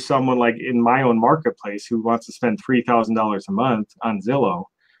 if you're someone like in my own marketplace who wants to spend $3,000 a month on Zillow,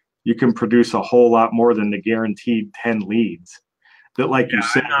 you can produce a whole lot more than the guaranteed 10 leads. That, like you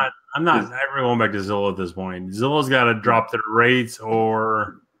said, I'm not ever going back to Zillow at this point. Zillow's got to drop their rates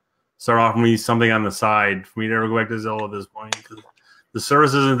or start offering me something on the side for me to ever go back to Zillow at this point, because the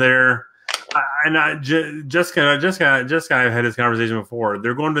service isn't there. Jessica I've had this conversation before.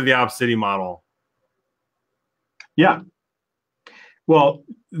 They're going to the Op City model. Yeah. Well,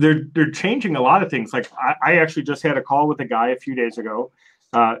 they're changing a lot of things. Like I actually just had a call with a guy a few days ago,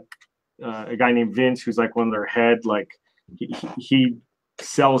 a guy named Vince, who's like one of their head, like he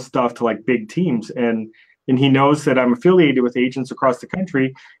sells stuff to like big teams, and he knows that I'm affiliated with agents across the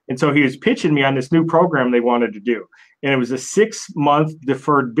country. And so he was pitching me on this new program they wanted to do. And it was a 6-month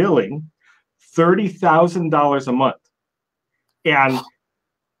deferred billing, $30,000 a month. And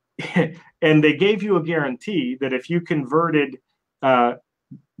and they gave you a guarantee that if you converted less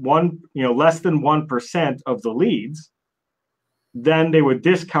than 1% of the leads, then they would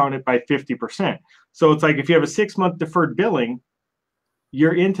discount it by 50%. So it's like if you have a 6-month deferred billing,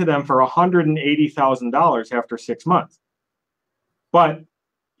 you're into them for $180,000 after 6 months. But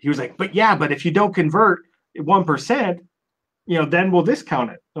he was like, but if you don't convert 1%, then we'll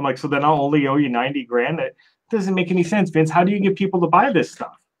discount it. I'm like, so then I'll only owe you 90 grand. That doesn't make any sense, Vince. How do you get people to buy this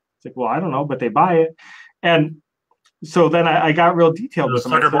stuff? It's like, well, I don't know, but they buy it. And so then I got real detailed with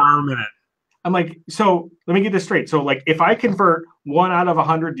them. I'm like, so let me get this straight. So like, if I convert 1 out of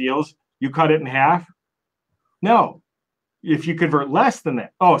 100 deals, you cut it in half? No. If you convert less than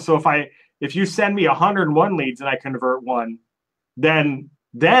that. Oh, so if you send me 101 leads and I convert 1, then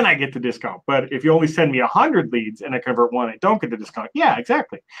I get the discount. But if you only send me 100 leads and I convert 1, I don't get the discount. Yeah,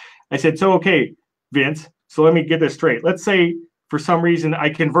 exactly. I said, so okay, Vince, so let me get this straight. Let's say for some reason I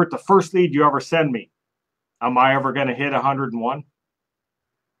convert the first lead you ever send me. Am I ever going to hit 101?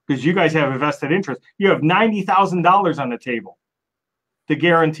 Because you guys have a vested interest. You have $90,000 on the table to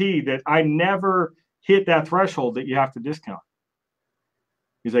guarantee that I never hit that threshold that you have to discount.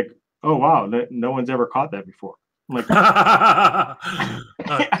 He's like, oh, wow, no one's ever caught that before. I'm like,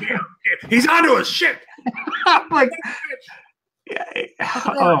 damn, he's onto us, shit. I'm like, the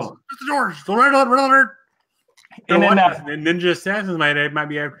doors. The red alert. And then Ninja Assassins might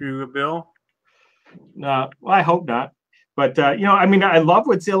be after you, Bill. Well, I hope not. But, I love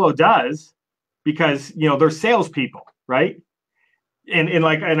what Zillow does because, they're salespeople, right? And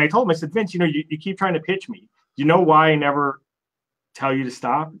I told him, I said, Vince, you keep trying to pitch me. You know why I never tell you to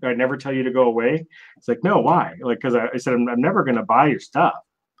stop? I never tell you to go away. It's like, no, why? Like, because I said, I'm never going to buy your stuff.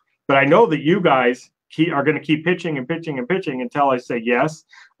 But I know that you guys are going to keep pitching and pitching and pitching until I say yes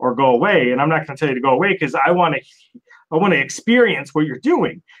or go away. And I'm not going to tell you to go away because I want to experience what you're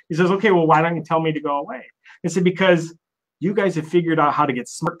doing. He says, okay, well, why don't you tell me to go away? I said, because you guys have figured out how to get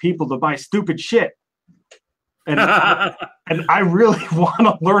smart people to buy stupid shit. And I really want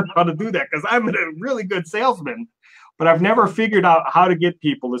to learn how to do that because I'm a really good salesman, but I've never figured out how to get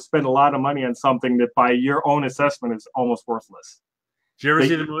people to spend a lot of money on something that by your own assessment is almost worthless. Did you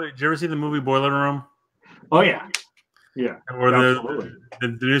ever see the movie Boiler Room? Oh, yeah. Yeah. Where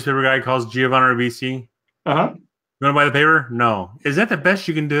the newspaper guy calls Giovanni Ribisi. Uh-huh. You want to buy the paper? No. Is that the best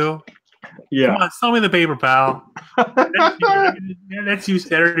you can do? Yeah. Come on, sell me the paper, pal. That's you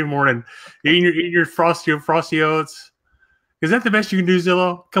Saturday morning. Eating your frosty oats. Is that the best you can do,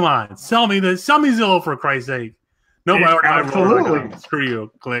 Zillow? Come on, sell me Zillow for Christ's sake. No, absolutely. Screw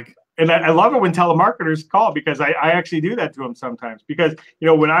you. Click. And I love it when telemarketers call because I actually do that to them sometimes. Because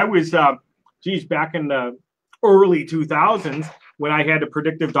when I was back in the early 2000s when I had a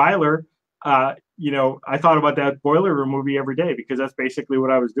predictive dialer, I thought about that Boiler Room movie every day because that's basically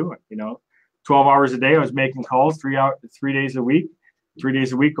what I was doing. 12 hours a day, I was making calls 3 days a week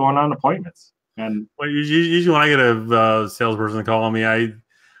going on appointments. And usually when I get a salesperson calling me,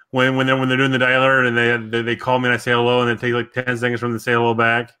 when they're doing the dialer and they call me and I say hello and they take like 10 seconds for them to say hello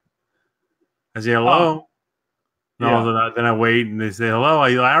back. I say hello. Then I wait and they say hello.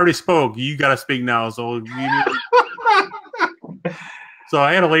 I already spoke. You got to speak now. So So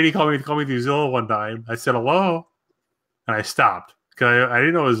I had a lady call me through Zillow one time. I said hello, and I stopped because I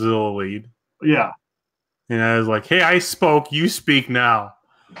didn't know it was a Zillow lead. Yeah. And I was like, hey, I spoke. You speak now.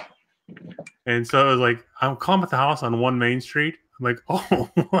 And so it was like, I'm calling at the house on 1 Main Street. I'm like, oh.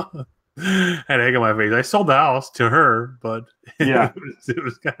 I had egg on my face. I sold the house to her, but yeah, it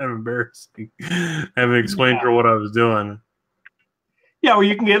was kind of embarrassing having explained to her what I was doing. Yeah, well,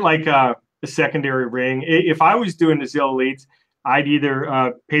 you can get like a secondary ring. If I was doing the Zillow leads, I'd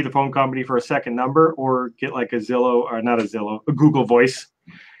either pay the phone company for a second number or get like a Zillow, or not a Zillow, a Google Voice.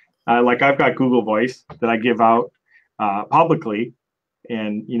 Like I've got Google Voice that I give out publicly.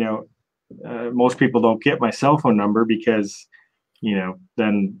 And, most people don't get my cell phone number because,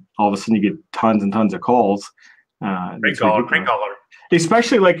 then all of a sudden you get tons and tons of calls. Prank caller.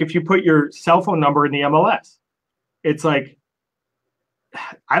 Especially like if you put your cell phone number in the MLS. It's like,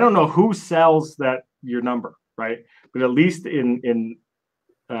 I don't know who sells your number, right? But at least in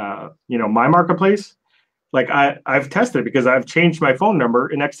my marketplace, like I've tested because I've changed my phone number,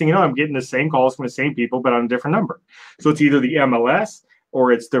 and next thing you know, I'm getting the same calls from the same people, but on a different number. So it's either the MLS,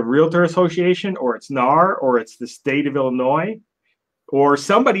 or it's the Realtor Association, or it's NAR, or it's the state of Illinois, or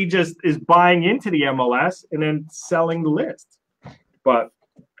somebody just is buying into the MLS and then selling the list. But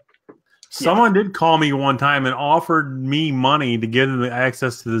someone did call me one time and offered me money to give them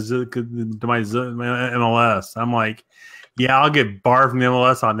access to my MLS. I'm like, yeah, I'll get barred from the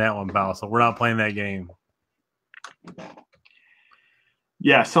MLS on that one, pal. So we're not playing that game.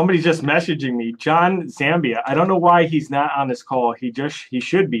 Yeah, somebody's just messaging me, John Zambia. I don't know why he's not on this call. He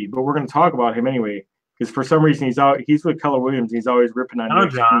should be, but we're going to talk about him anyway because for some reason he's with Keller Williams. And he's always ripping on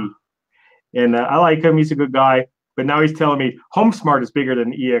EXP. John. And I like him. He's a good guy. But now he's telling me HomeSmart is bigger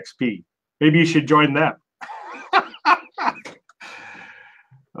than EXP. Maybe you should join them.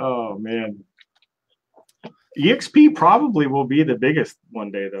 Oh, man. EXP probably will be the biggest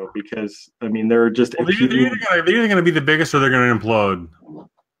one day, though, because, I mean, they're just... Well, they're either going to be the biggest or they're going to implode.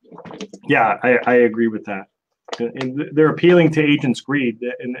 Yeah, I agree with that. And they're appealing to agents' greed,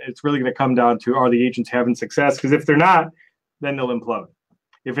 and it's really going to come down to, are the agents having success? Because if they're not, then they'll implode.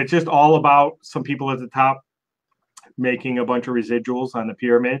 If it's just all about some people at the top making a bunch of residuals on the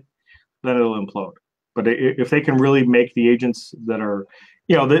pyramid, then it'll implode. But if they can really make the agents that are,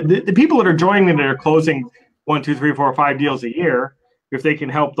 the people that are joining and that are closing 1, 2, 3, 4, 5 deals a year, if they can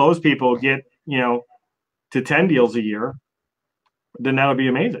help those people get, to 10 deals a year, then that'll be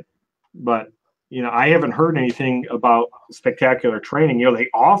amazing. But, I haven't heard anything about spectacular training. They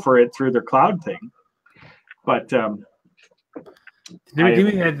offer it through their cloud thing. But that's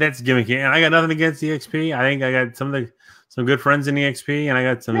gimmicky. And I got nothing against EXP. I think I got some good friends in EXP, and I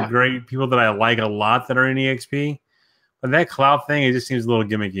got some great people that I like a lot that are in EXP. But that cloud thing, it just seems a little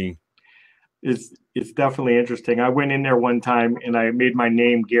gimmicky. It's definitely interesting. I went in there one time and I made my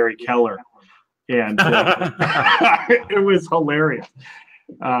name Gary Keller, and it was hilarious.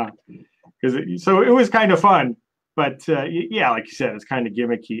 So it was kind of fun, but yeah, like you said, it's kind of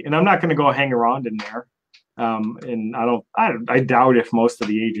gimmicky. And I'm not going to go hang around in there. And I doubt if most of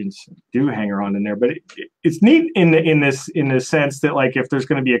the agents do hang around in there, but it's neat in the sense that, like, if there's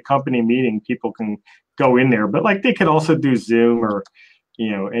going to be a company meeting, people can go in there, but like they could also do Zoom or,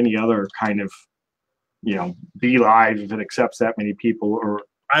 any other kind of, be live if it accepts that many people.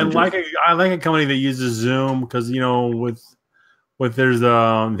 I like a company that uses Zoom because, with there's the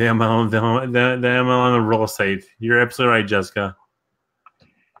MLM of real estate. You're absolutely right, Jessica.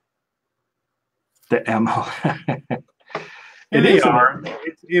 The MLM. They are.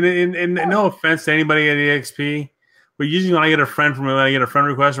 And no offense to anybody at EXP, but usually when I get a friend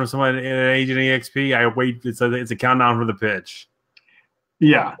request from somebody at an agent at EXP, I wait. It's a countdown for the pitch.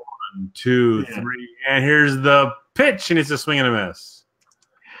 Yeah. 1, 2, 3, and here's the pitch, and it's a swing and a miss.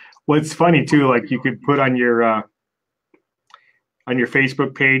 Well, it's funny too. Like you could put on your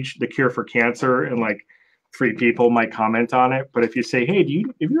Facebook page, The Cure for Cancer, and like 3 people might comment on it. But if you say, hey, have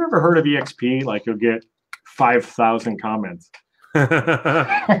you ever heard of EXP? Like you'll get 5,000 comments.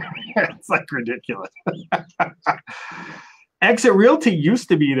 It's like ridiculous. Exit Realty used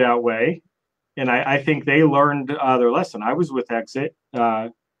to be that way. And I think they learned their lesson. I was with Exit I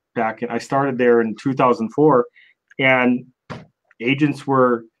started there in 2004, and agents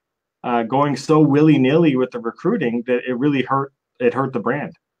were going so willy-nilly with the recruiting that it really hurt the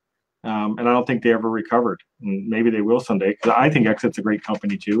brand. And I don't think they ever recovered. And maybe they will someday, because I think Exit's a great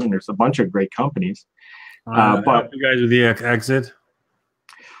company too, and there's a bunch of great companies. But you guys with the Exit?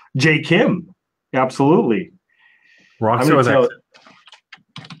 Jay Kim, absolutely. I'm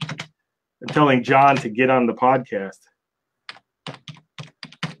telling John to get on the podcast.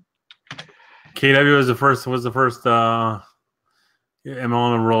 KW was the first MLM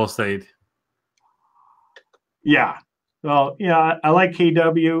in real estate. Yeah. Well, yeah, I like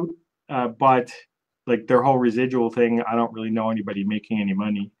KW, but like their whole residual thing, I don't really know anybody making any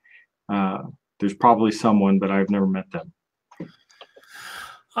money. There's probably someone, but I've never met them.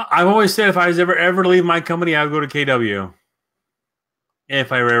 I've always said if I was ever to leave my company, I would go to KW.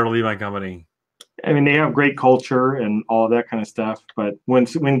 If I ever leave my company. I mean, they have great culture and all of that kind of stuff. But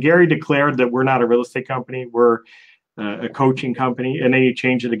when Gary declared that we're not a real estate company, we're a coaching company, and then he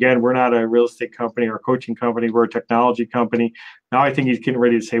changed it again. We're not a real estate company or a coaching company. We're a technology company. Now I think he's getting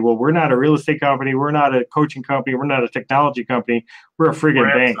ready to say, well, we're not a real estate company. We're not a coaching company. We're not a technology company. We're a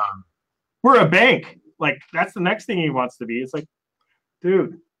friggin' bank. We're a bank. Like, that's the next thing he wants to be. It's like,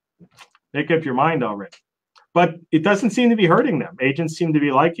 dude, Make up your mind already. But it doesn't seem to be hurting them. Agents seem to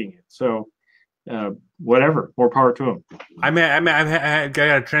be liking it. So whatever, more power to them. I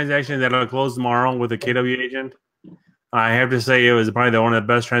got a transaction that'll close tomorrow with a KW agent. I have to say it was probably one of the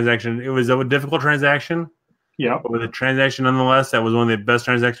best transactions. It was a difficult transaction. Yeah. But with a transaction nonetheless, that was one of the best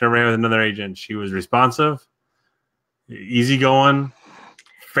transactions I ever had with another agent. She was responsive, easygoing,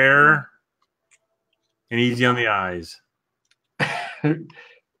 fair, and easy on the eyes.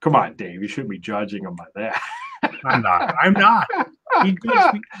 Come on, Dave. You shouldn't be judging them by that. I'm not. He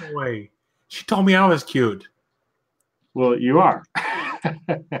judged me that way. She told me I was cute. Well, you are.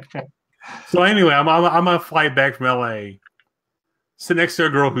 So anyway, I'm on a flight back from LA. Sit next to a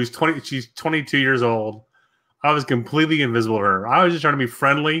girl who's 20. She's 22 years old. I was completely invisible to her. I was just trying to be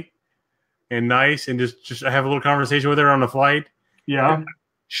friendly and nice and just have a little conversation with her on the flight. Yeah. And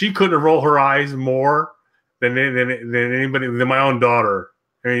she couldn't roll her eyes more than anybody, than my own daughter.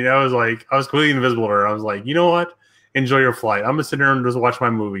 I mean, I was completely invisible to her. I was like, you know what? Enjoy your flight. I'm gonna sit there and just watch my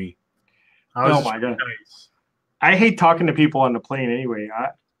movie. Oh my God. Nice. I hate talking to people on the plane anyway.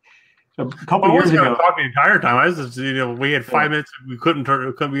 A couple years ago, talking the entire time. I was just, we had 5 minutes. We couldn't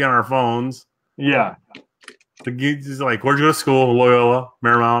be on our phones. Yeah. He's like, where'd you go to school? Loyola,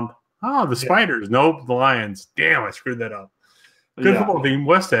 Marymount. Oh, the Spiders. Nope, the Lions. Damn, I screwed that up. Good football team,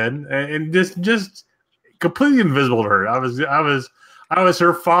 West End, and just completely invisible to her. I was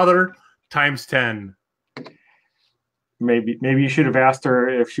her father times 10. Maybe you should have asked her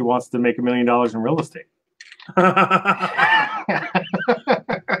if she wants to make $1 million in real estate.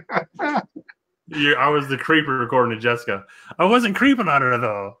 I was the creeper according to Jessica. I wasn't creeping on her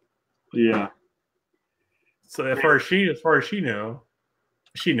though. Yeah. So as far as she knew,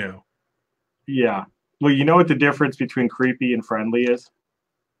 she knew. Yeah. Well, you know what the difference between creepy and friendly is?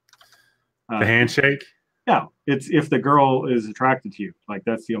 The handshake? Yeah. It's if the girl is attracted to you. Like,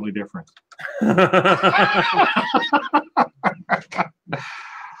 that's the only difference. The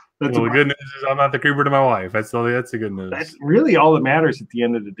good news is I'm not the creeper to my wife. That's the good news. That's really all that matters at the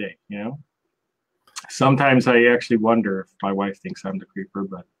end of the day, you know? Sometimes I actually wonder if my wife thinks I'm the creeper,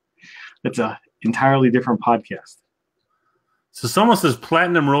 but it's a entirely different podcast. So someone says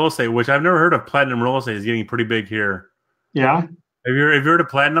platinum real estate, which I've never heard of. Platinum real estate is getting pretty big here. Yeah. Have you heard of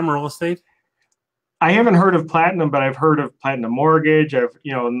platinum real estate? I haven't heard of platinum, but I've heard of platinum mortgage.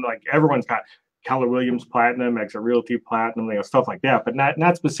 Like everyone's got Keller Williams platinum, Exit Realty platinum, stuff like that, but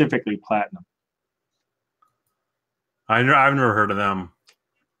not specifically platinum. I've never heard of them.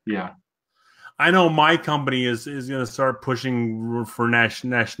 Yeah. I know my company is going to start pushing for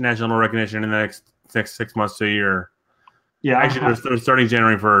national recognition in the next 6 months to a year. Yeah. Actually, they're starting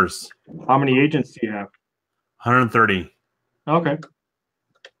January 1st. How many agents do you have? 130. Okay.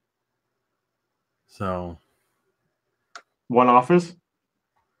 So. One office?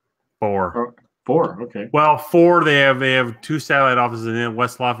 4. 4, okay. Well, 4. They have 2 satellite offices in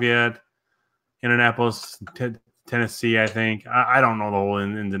West Lafayette, Indianapolis, Tennessee. I think I don't know the whole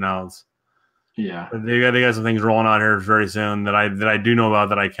ins and outs. Yeah, but they got some things rolling out here very soon that I do know about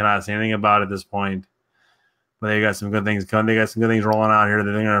that I cannot say anything about at this point. But they got some good things coming. They got some good things rolling out here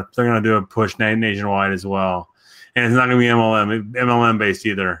that they're gonna do a push nationwide as well, and it's not gonna be MLM based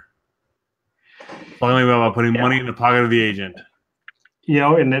either. It's only about putting money in the pocket of the agent.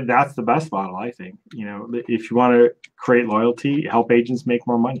 And that's the best model, I think. If you want to create loyalty, help agents make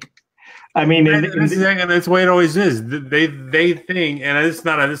more money. I mean, that's the way it always is. They think, and it's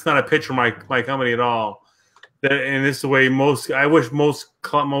not a pitch for my company at all. And this is the way I wish most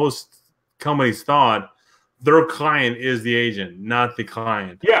companies thought. Their client is the agent, not the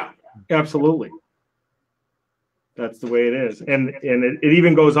client. Yeah, absolutely. That's the way it is, and it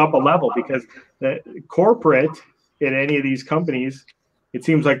even goes up a level because the corporate in any of these companies, it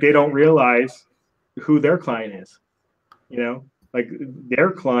seems like they don't realize who their client is. Like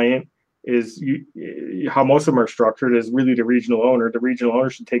their client is how most of them are structured is really the regional owner. The regional owner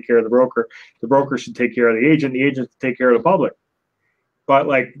should take care of the broker. The broker should take care of the agent. The agent should take care of the public. But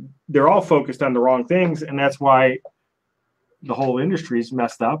they're all focused on the wrong things, and that's why the whole industry is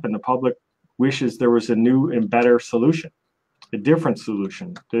messed up. And the public wishes there was a new and better solution, a different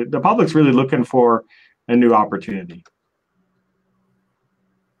solution. The public's really looking for a new opportunity.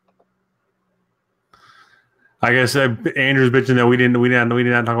 I guess Andrew's bitching that we did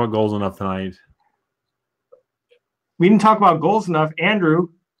not talk about goals enough tonight. We didn't talk about goals enough, Andrew.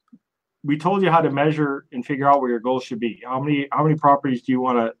 We told you how to measure and figure out where your goals should be. How many properties do you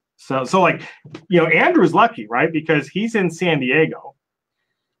want to sell? So Andrew's lucky, right? Because he's in San Diego,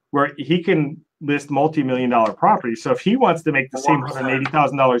 where he can list multi-million-dollar properties. So if he wants to make the same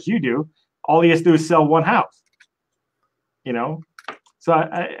 $180,000 you do, all he has to do is sell one house. So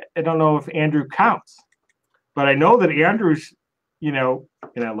I don't know if Andrew counts, but I know that Andrew's, and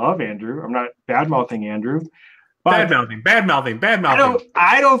I love Andrew. I'm not bad mouthing Andrew. Bad mouthing.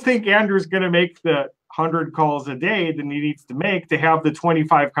 I don't think Andrew's going to make the 100 calls a day that he needs to make to have the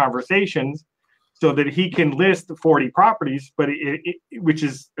 25 conversations so that he can list 40 properties, but which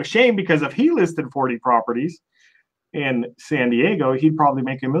is a shame because if he listed 40 properties in San Diego, he'd probably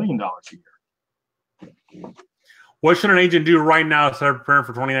make $1 million a year. What should an agent do right now to start preparing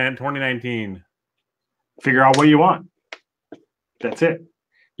for 2019? Figure out what you want. That's it.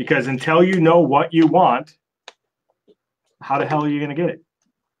 Because until you know what you want, how the hell are you going to get it?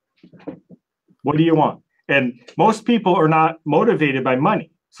 What do you want? And most people are not motivated by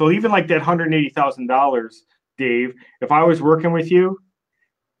money. So even like that $180,000, Dave, if I was working with you,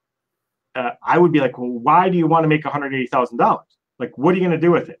 I would be like, well, why do you want to make $180,000? Like, what are you going to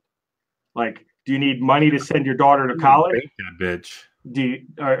do with it? Like, do you need money to send your daughter to college? Bank that bitch.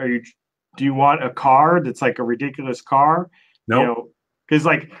 Do you want a car that's like a ridiculous car? Nope. Because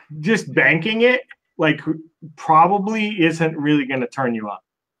like just banking it, like probably isn't really going to turn you on.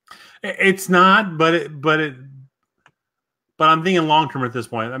 It's not, but I'm thinking long term at this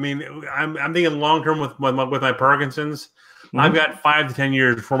point. I mean, I'm thinking long term with my Parkinson's. Mm-hmm. I've got 5 to 10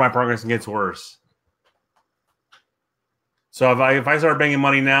 years before my Parkinson gets worse. So if I start banking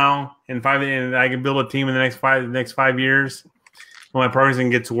money now and I can build a team in the next 5 years, when my Parkinson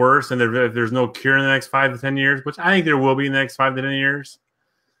gets worse, and if there's no cure in the next 5 to 10 years, which I think there will be in the next 5 to 10 years,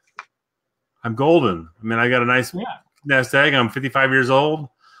 I'm golden. I mean, I got a nice nest egg. I'm 55 years old.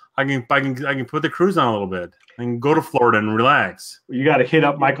 I can put the cruise on a little bit. I can go to Florida and relax. You got to hit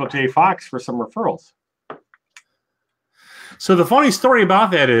up Michael J. Fox for some referrals. So the funny story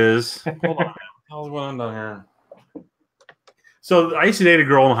about that is, hold on, what's going on down here? So I used to date a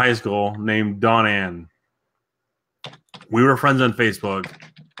girl in high school named Dawn Ann. We were friends on Facebook.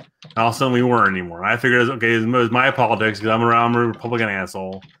 All of a sudden, we weren't anymore. I figured, it was my politics because I'm a Republican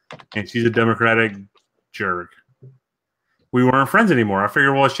asshole, and she's a Democratic jerk. We weren't friends anymore. I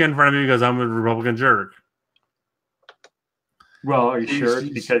figured, well, she unfriended me because I'm a Republican jerk. Well, are you sure?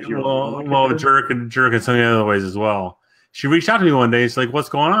 Because you're a jerk in some other ways as well. She reached out to me one day. She's like, "What's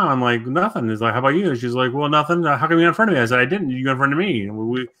going on?" I'm like, "Nothing." It's like, "How about you?" She's like, "Well, nothing. How come you unfriended me?" I said, "I didn't. You unfriended me."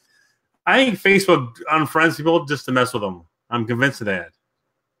 I think Facebook unfriends people just to mess with them. I'm convinced of that.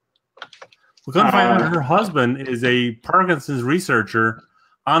 We couldn't find out her husband is a Parkinson's researcher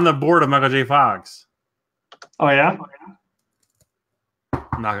on the board of Michael J. Fox. Oh, yeah?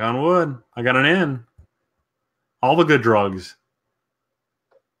 Knock on wood. I got an in. All the good drugs.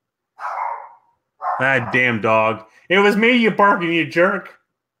 That damn dog. It was me, you barking, you jerk.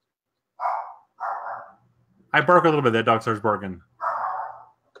 I bark a little bit. That dog starts barking.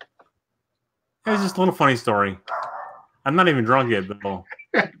 It was just a little funny story. I'm not even drunk yet, Bill.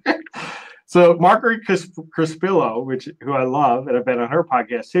 So Margaret Crispillo, who I love, and I've been on her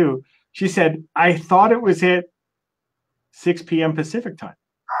podcast too, she said, I thought it was at 6 p.m. Pacific time.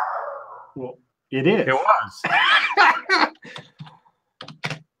 Well, it is. It was.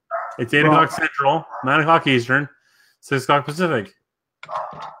 It's 8 o'clock Central, 9 o'clock Eastern, 6 o'clock Pacific.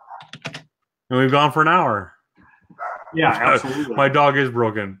 And we've gone for an hour. Yeah, absolutely. My dog is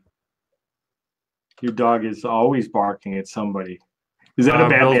broken. Your dog is always barking at somebody. Is that a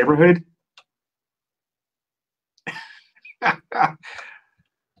bad neighborhood?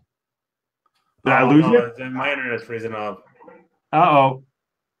 Did I lose you? My internet's freezing up. Uh-oh.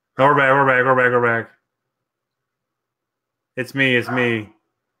 Oh, we're back. It's me.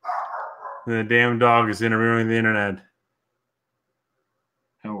 And the damn dog is interviewing the internet.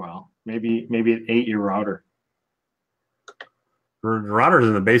 Oh, well. Maybe it ate your router. The router's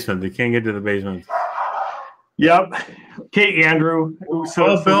in the basement. They can't get to the basement. Yep. Okay, Andrew.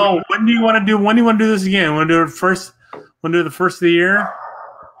 So Bill, when do you want to do this again? Want to do it first? Want to do the first of the year?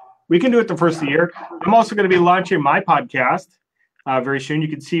 We can do it the first of the year. I'm also going to be launching my podcast very soon. You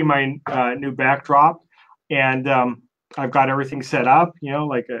can see my new backdrop, and I've got everything set up.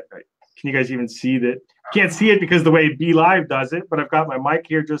 Can you guys even see that? Can't see it because the way Be Live does it, but I've got my mic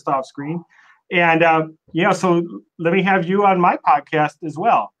here just off screen. And so let me have you on my podcast as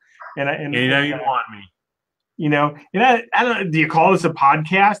well. And anytime you want me. I don't know, do you call this a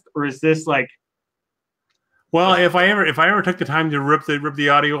podcast, or is this like? Well, if I ever took the time to rip the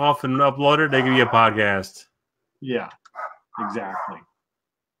audio off and upload it, they could be a podcast. Yeah, exactly.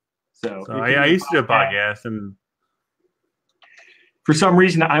 So I used to do a podcast, and for some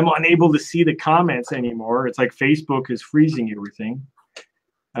reason I'm unable to see the comments anymore. It's like Facebook is freezing everything.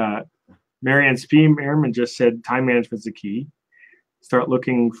 Marianne Spearman just said time management's the key. Start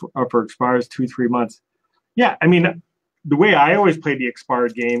looking for expires 2-3 months. Yeah, I mean, the way I always play the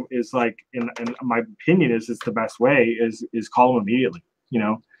expired game is like, in my opinion is it's the best way is call them immediately. You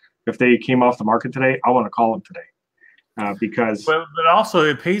know, if they came off the market today, I want to call them today because. But also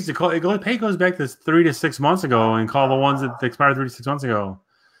it pays to call. Pay goes back to 3 to 6 months ago and call the ones that expired 3 to 6 months ago,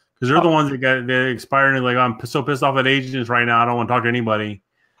 because they're the ones that expired. And like, I'm so pissed off at agents right now. I don't want to talk to anybody.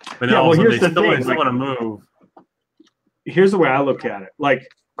 But yeah, well, here's the thing. They still want to move. Here's the way I look at it. Like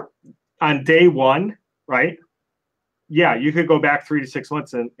on day one, right? Yeah, you could go back 3 to 6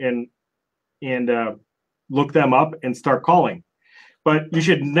 months and look them up and start calling, but you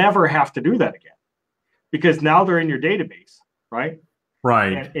should never have to do that again, because now they're in your database, right?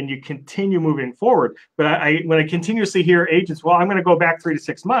 Right. And you continue moving forward. But when I continuously hear agents, well, I'm going to go back 3 to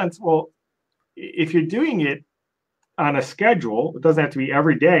 6 months. Well, if you're doing it on a schedule, it doesn't have to be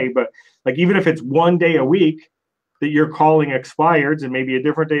every day, but like even if it's 1 day a week that you're calling expireds and maybe a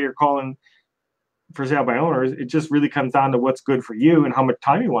different day you're calling for sale by owners, it just really comes down to what's good for you and how much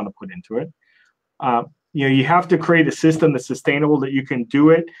time you want to put into it. You know, you have to create a system that's sustainable, that you can do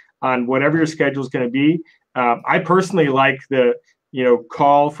it on whatever your schedule is going to be. I personally like the, you know,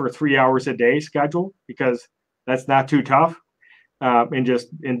 call for 3 hours a day schedule, because that's not too tough,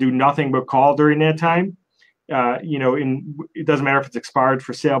 and do nothing but call during that time. You know, it doesn't matter if it's expired,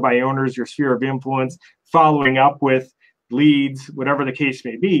 for sale by owners, your sphere of influence, following up with leads, whatever the case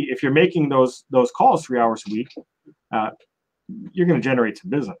may be. If you're making those calls 3 hours a week, you're going to generate some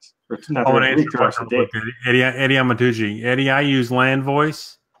business. Or not 3 hours a day. Eddie Amatucci. Eddie, I use Land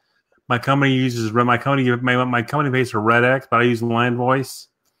Voice. My company pays for Red X, but I use Land Voice.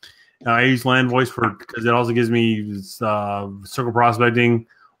 I use Land Voice because it also gives me circle prospecting,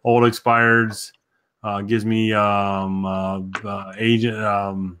 old expireds. Gives me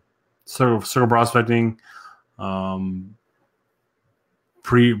agent circle prospecting,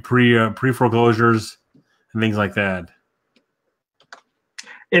 pre foreclosures, and things like that.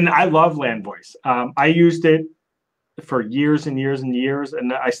 And I love Land Voice. I used it for years and years and years,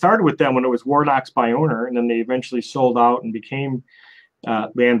 and I started with them when it was Warnock's by owner, and then they eventually sold out and became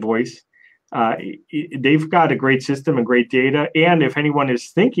Land Voice. They've got a great system and great data. And if anyone is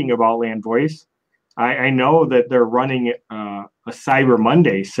thinking about Land Voice, I know that they're running a Cyber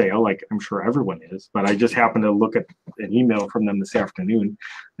Monday sale, like I'm sure everyone is, but I just happened to look at an email from them this afternoon.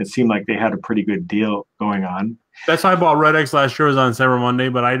 It seemed like they had a pretty good deal going on. That's why I bought Red X last year. It was on Cyber Monday,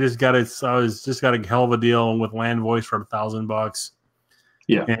 but I just got it. I just got a hell of a deal with Land Voice for $1,000.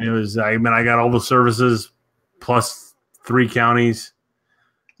 Yeah, and it was. I got all the services plus 3 counties.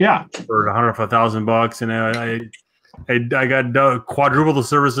 Yeah, for $100,000, and I got quadruple the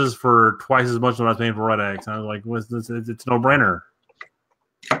services for twice as much than I was paying for Red X. And I was like, it's no brainer.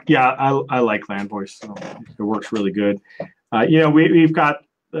 Yeah, I like Land Voice. So it works really good. You know, we've got,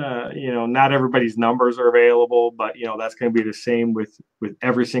 you know, not everybody's numbers are available, but, you know, that's going to be the same with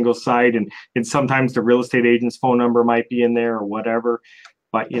every single site. And sometimes the real estate agent's phone number might be in there or whatever.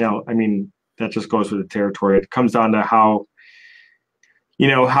 But, you know, I mean, that just goes with the territory. It comes down to how, you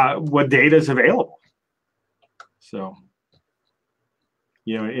know, what data is available. So,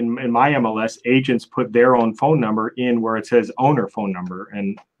 you know, in my MLS, agents put their own phone number in where it says owner phone number,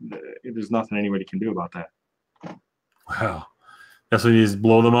 and there's nothing anybody can do about that. Wow, that's when you just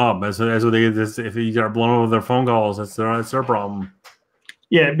blow them up. That's what they. If you got blown up with their phone calls, that's their problem.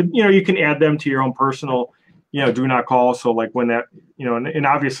 Yeah, but you know, you can add them to your own personal, you know, do not call. So like when that, you know, and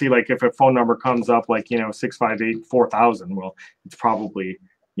obviously like if a phone number comes up like, you know, 658-4000, well, it's probably,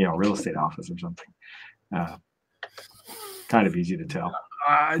 you know, a real estate office or something. Kind of easy to tell.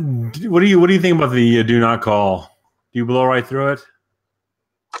 What do you think about the do not call? Do you blow right through it?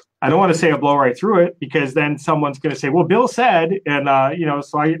 I don't want to say I blow right through it, because then someone's going to say, well, Bill said, and you know,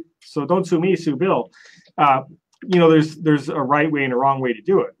 so don't sue me, sue Bill. You know, there's a right way and a wrong way to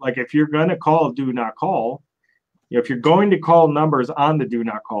do it. Like if you're going to call do not call, you know, if you're going to call numbers on the do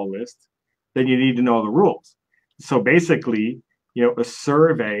not call list, then you need to know the rules. So basically, you know, a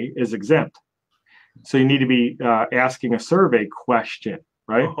survey is exempt. So you need to be asking a survey question,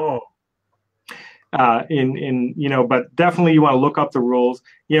 right? Oh. You know, but definitely you want to look up the rules.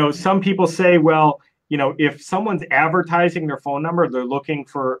 You know, some people say, well, you know, if someone's advertising their phone number, they're looking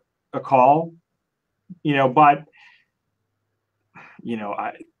for a call, you know, but, you know,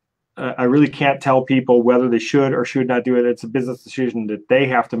 I really can't tell people whether they should or should not do it. It's a business decision that they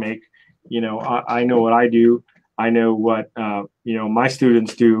have to make. You know, I know what I do. I know what, you know, my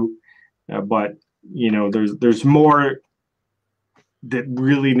students do, but you know, there's more that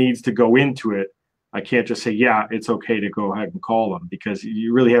really needs to go into it. I can't just say, yeah, it's okay to go ahead and call them, because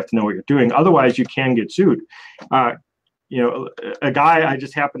you really have to know what you're doing. Otherwise, you can get sued. You know, a guy I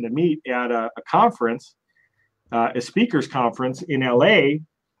just happened to meet at a conference, a speakers conference in LA.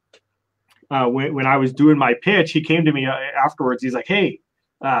 When I was doing my pitch, he came to me afterwards. He's like, "Hey,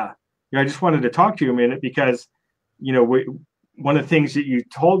 I just wanted to talk to you a minute because, one of the things that you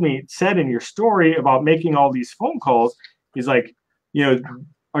said in your story about making all these phone calls is like,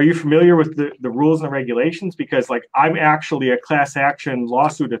 are you familiar with the rules and regulations? Because like I'm actually a class action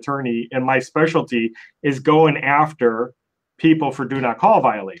lawsuit attorney, and my specialty is going after people for do not call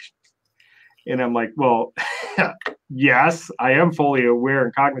violations." And I'm like, well, yes, I am fully aware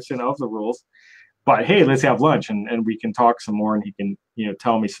and cognizant of the rules, but hey, let's have lunch and we can talk some more and he can,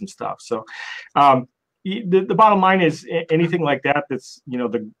 tell me some stuff. So the bottom line is anything like that, that's,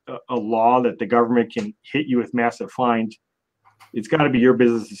 a law that the government can hit you with massive fines. It's got to be your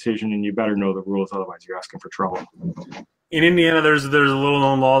business decision and you better know the rules. Otherwise you're asking for trouble. In Indiana, there's a little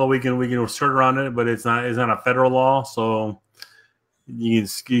known law that we can skirt around it, but it's not a federal law. So you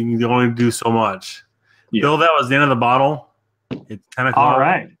can only do so much. Yeah. Bill, that was the end of the bottle. It's 10 o'clock. All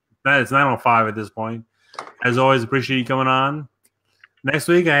right. It's 9:05 at this point. As always, appreciate you coming on. Next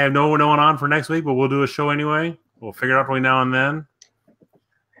week, I have no one on for next week, but we'll do a show anyway. We'll figure it out between now and then.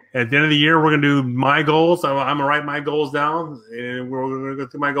 At the end of the year, we're going to do my goals. I'm going to write my goals down, and we're going to go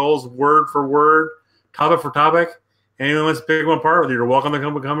through my goals word for word, topic for topic. Anyone wants to pick them apart, you're welcome to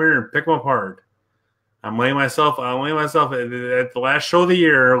come here and pick them apart. I'm laying myself at the last show of the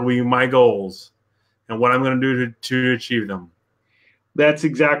year will be my goals and what I'm going to do to achieve them. That's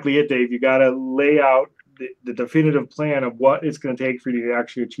exactly it, Dave. You got to lay out the definitive plan of what it's going to take for you to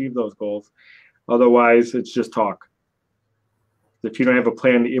actually achieve those goals. Otherwise, it's just talk. If you don't have a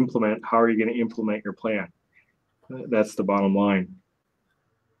plan to implement, how are you going to implement your plan? That's the bottom line.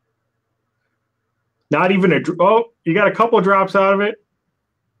 Not even you got a couple of drops out of it.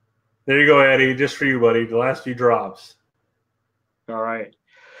 There you go, Eddie. Just for you, buddy. The last few drops. All right.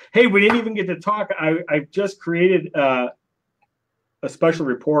 Hey, we didn't even get to talk. I've just created a special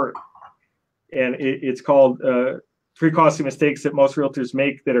report, and it's called 3 Costly Mistakes That Most Realtors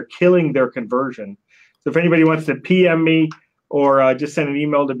Make That Are Killing Their Conversion. So if anybody wants to PM me or just send an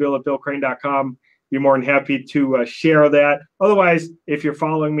email to bill@billcrane.com, be more than happy to share that. Otherwise, if you're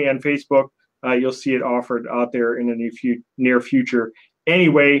following me on Facebook, you'll see it offered out there in the near future.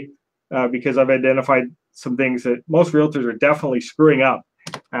 Anyway, because I've identified some things that most realtors are definitely screwing up,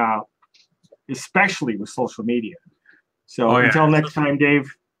 especially with social media. So until next time,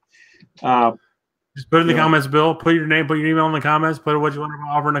 Dave. Just put it in the comments, Bill. Put your name, put your email in the comments. Put what you want to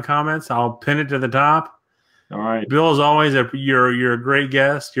offer in the comments. I'll pin it to the top. All right, Bill, as always, you're a great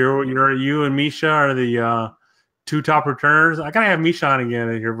guest. You and Misha are the 2 top returners. I gotta have Misha on again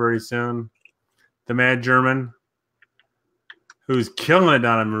here very soon. The Mad German, who's killing it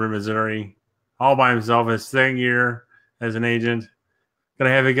down in Missouri, all by himself. His second year as an agent. Gotta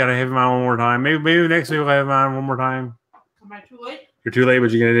have him on one more time. Maybe next week we'll have him on one more time. Am I too late? You're too late,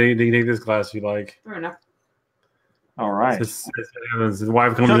 but you can take this class if you like. Fair enough. All right. His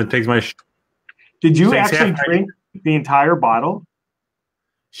wife comes and takes my. Did you actually drink the entire bottle?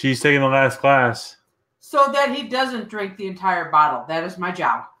 She's taking the last class. So that he doesn't drink the entire bottle. That is my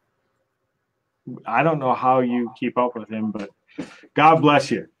job. I don't know how you keep up with him, but God bless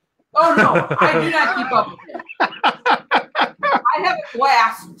you. Oh, no. I do not keep up with him. I have a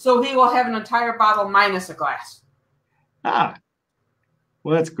glass, so he will have an entire bottle minus a glass. Ah.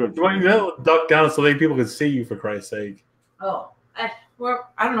 Well, that's good. You want to duck down so that people can see you, for Christ's sake. Oh. I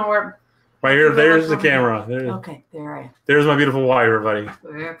don't know where. Right here, there's the camera. Okay, there I am. There's my beautiful wife, everybody.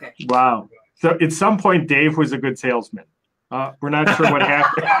 Okay. Wow. So at some point, Dave was a good salesman. We're not sure what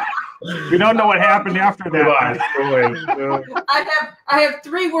happened. We don't know what happened after that. I have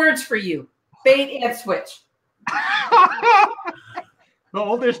 3 words for you: bait and switch. The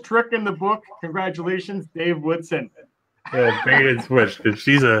oldest trick in the book. Congratulations, Dave Woodson. Yeah, bait and switch, because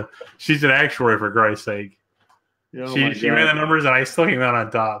she's an actuary, for Christ's sake. Oh she ran the numbers and I still came out on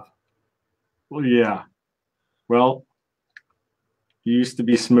top. Well, yeah. Well, you used to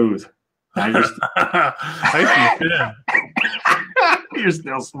be smooth. You're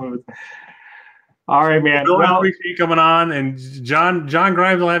still smooth. All right, man. Well, appreciate you coming on, and John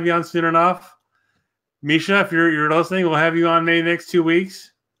Grimes will have you on soon enough. Misha, if you're listening, we'll have you on maybe next 2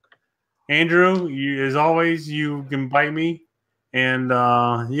 weeks. Andrew, as always, you can bite me, and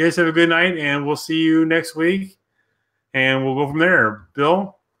you guys have a good night, and we'll see you next week, and we'll go from there.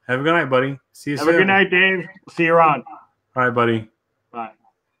 Bill, have a good night, buddy. See you soon. Have a good night, Dave. See you around. All right, buddy. Bye.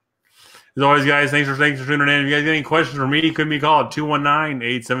 As always, guys, thanks for tuning in. If you guys got any questions for me, could be called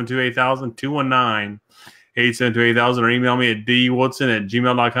 219-872-8000, 219-872-8000, or email me at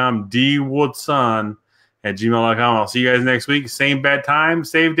dwoodson@gmail.com, dwoodson@gmail.com. I'll see you guys next week. Same bad time,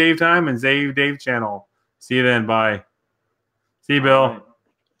 Save Dave time, and Save Dave channel. See you then. Bye. See you, Bill.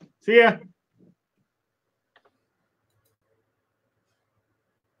 See ya.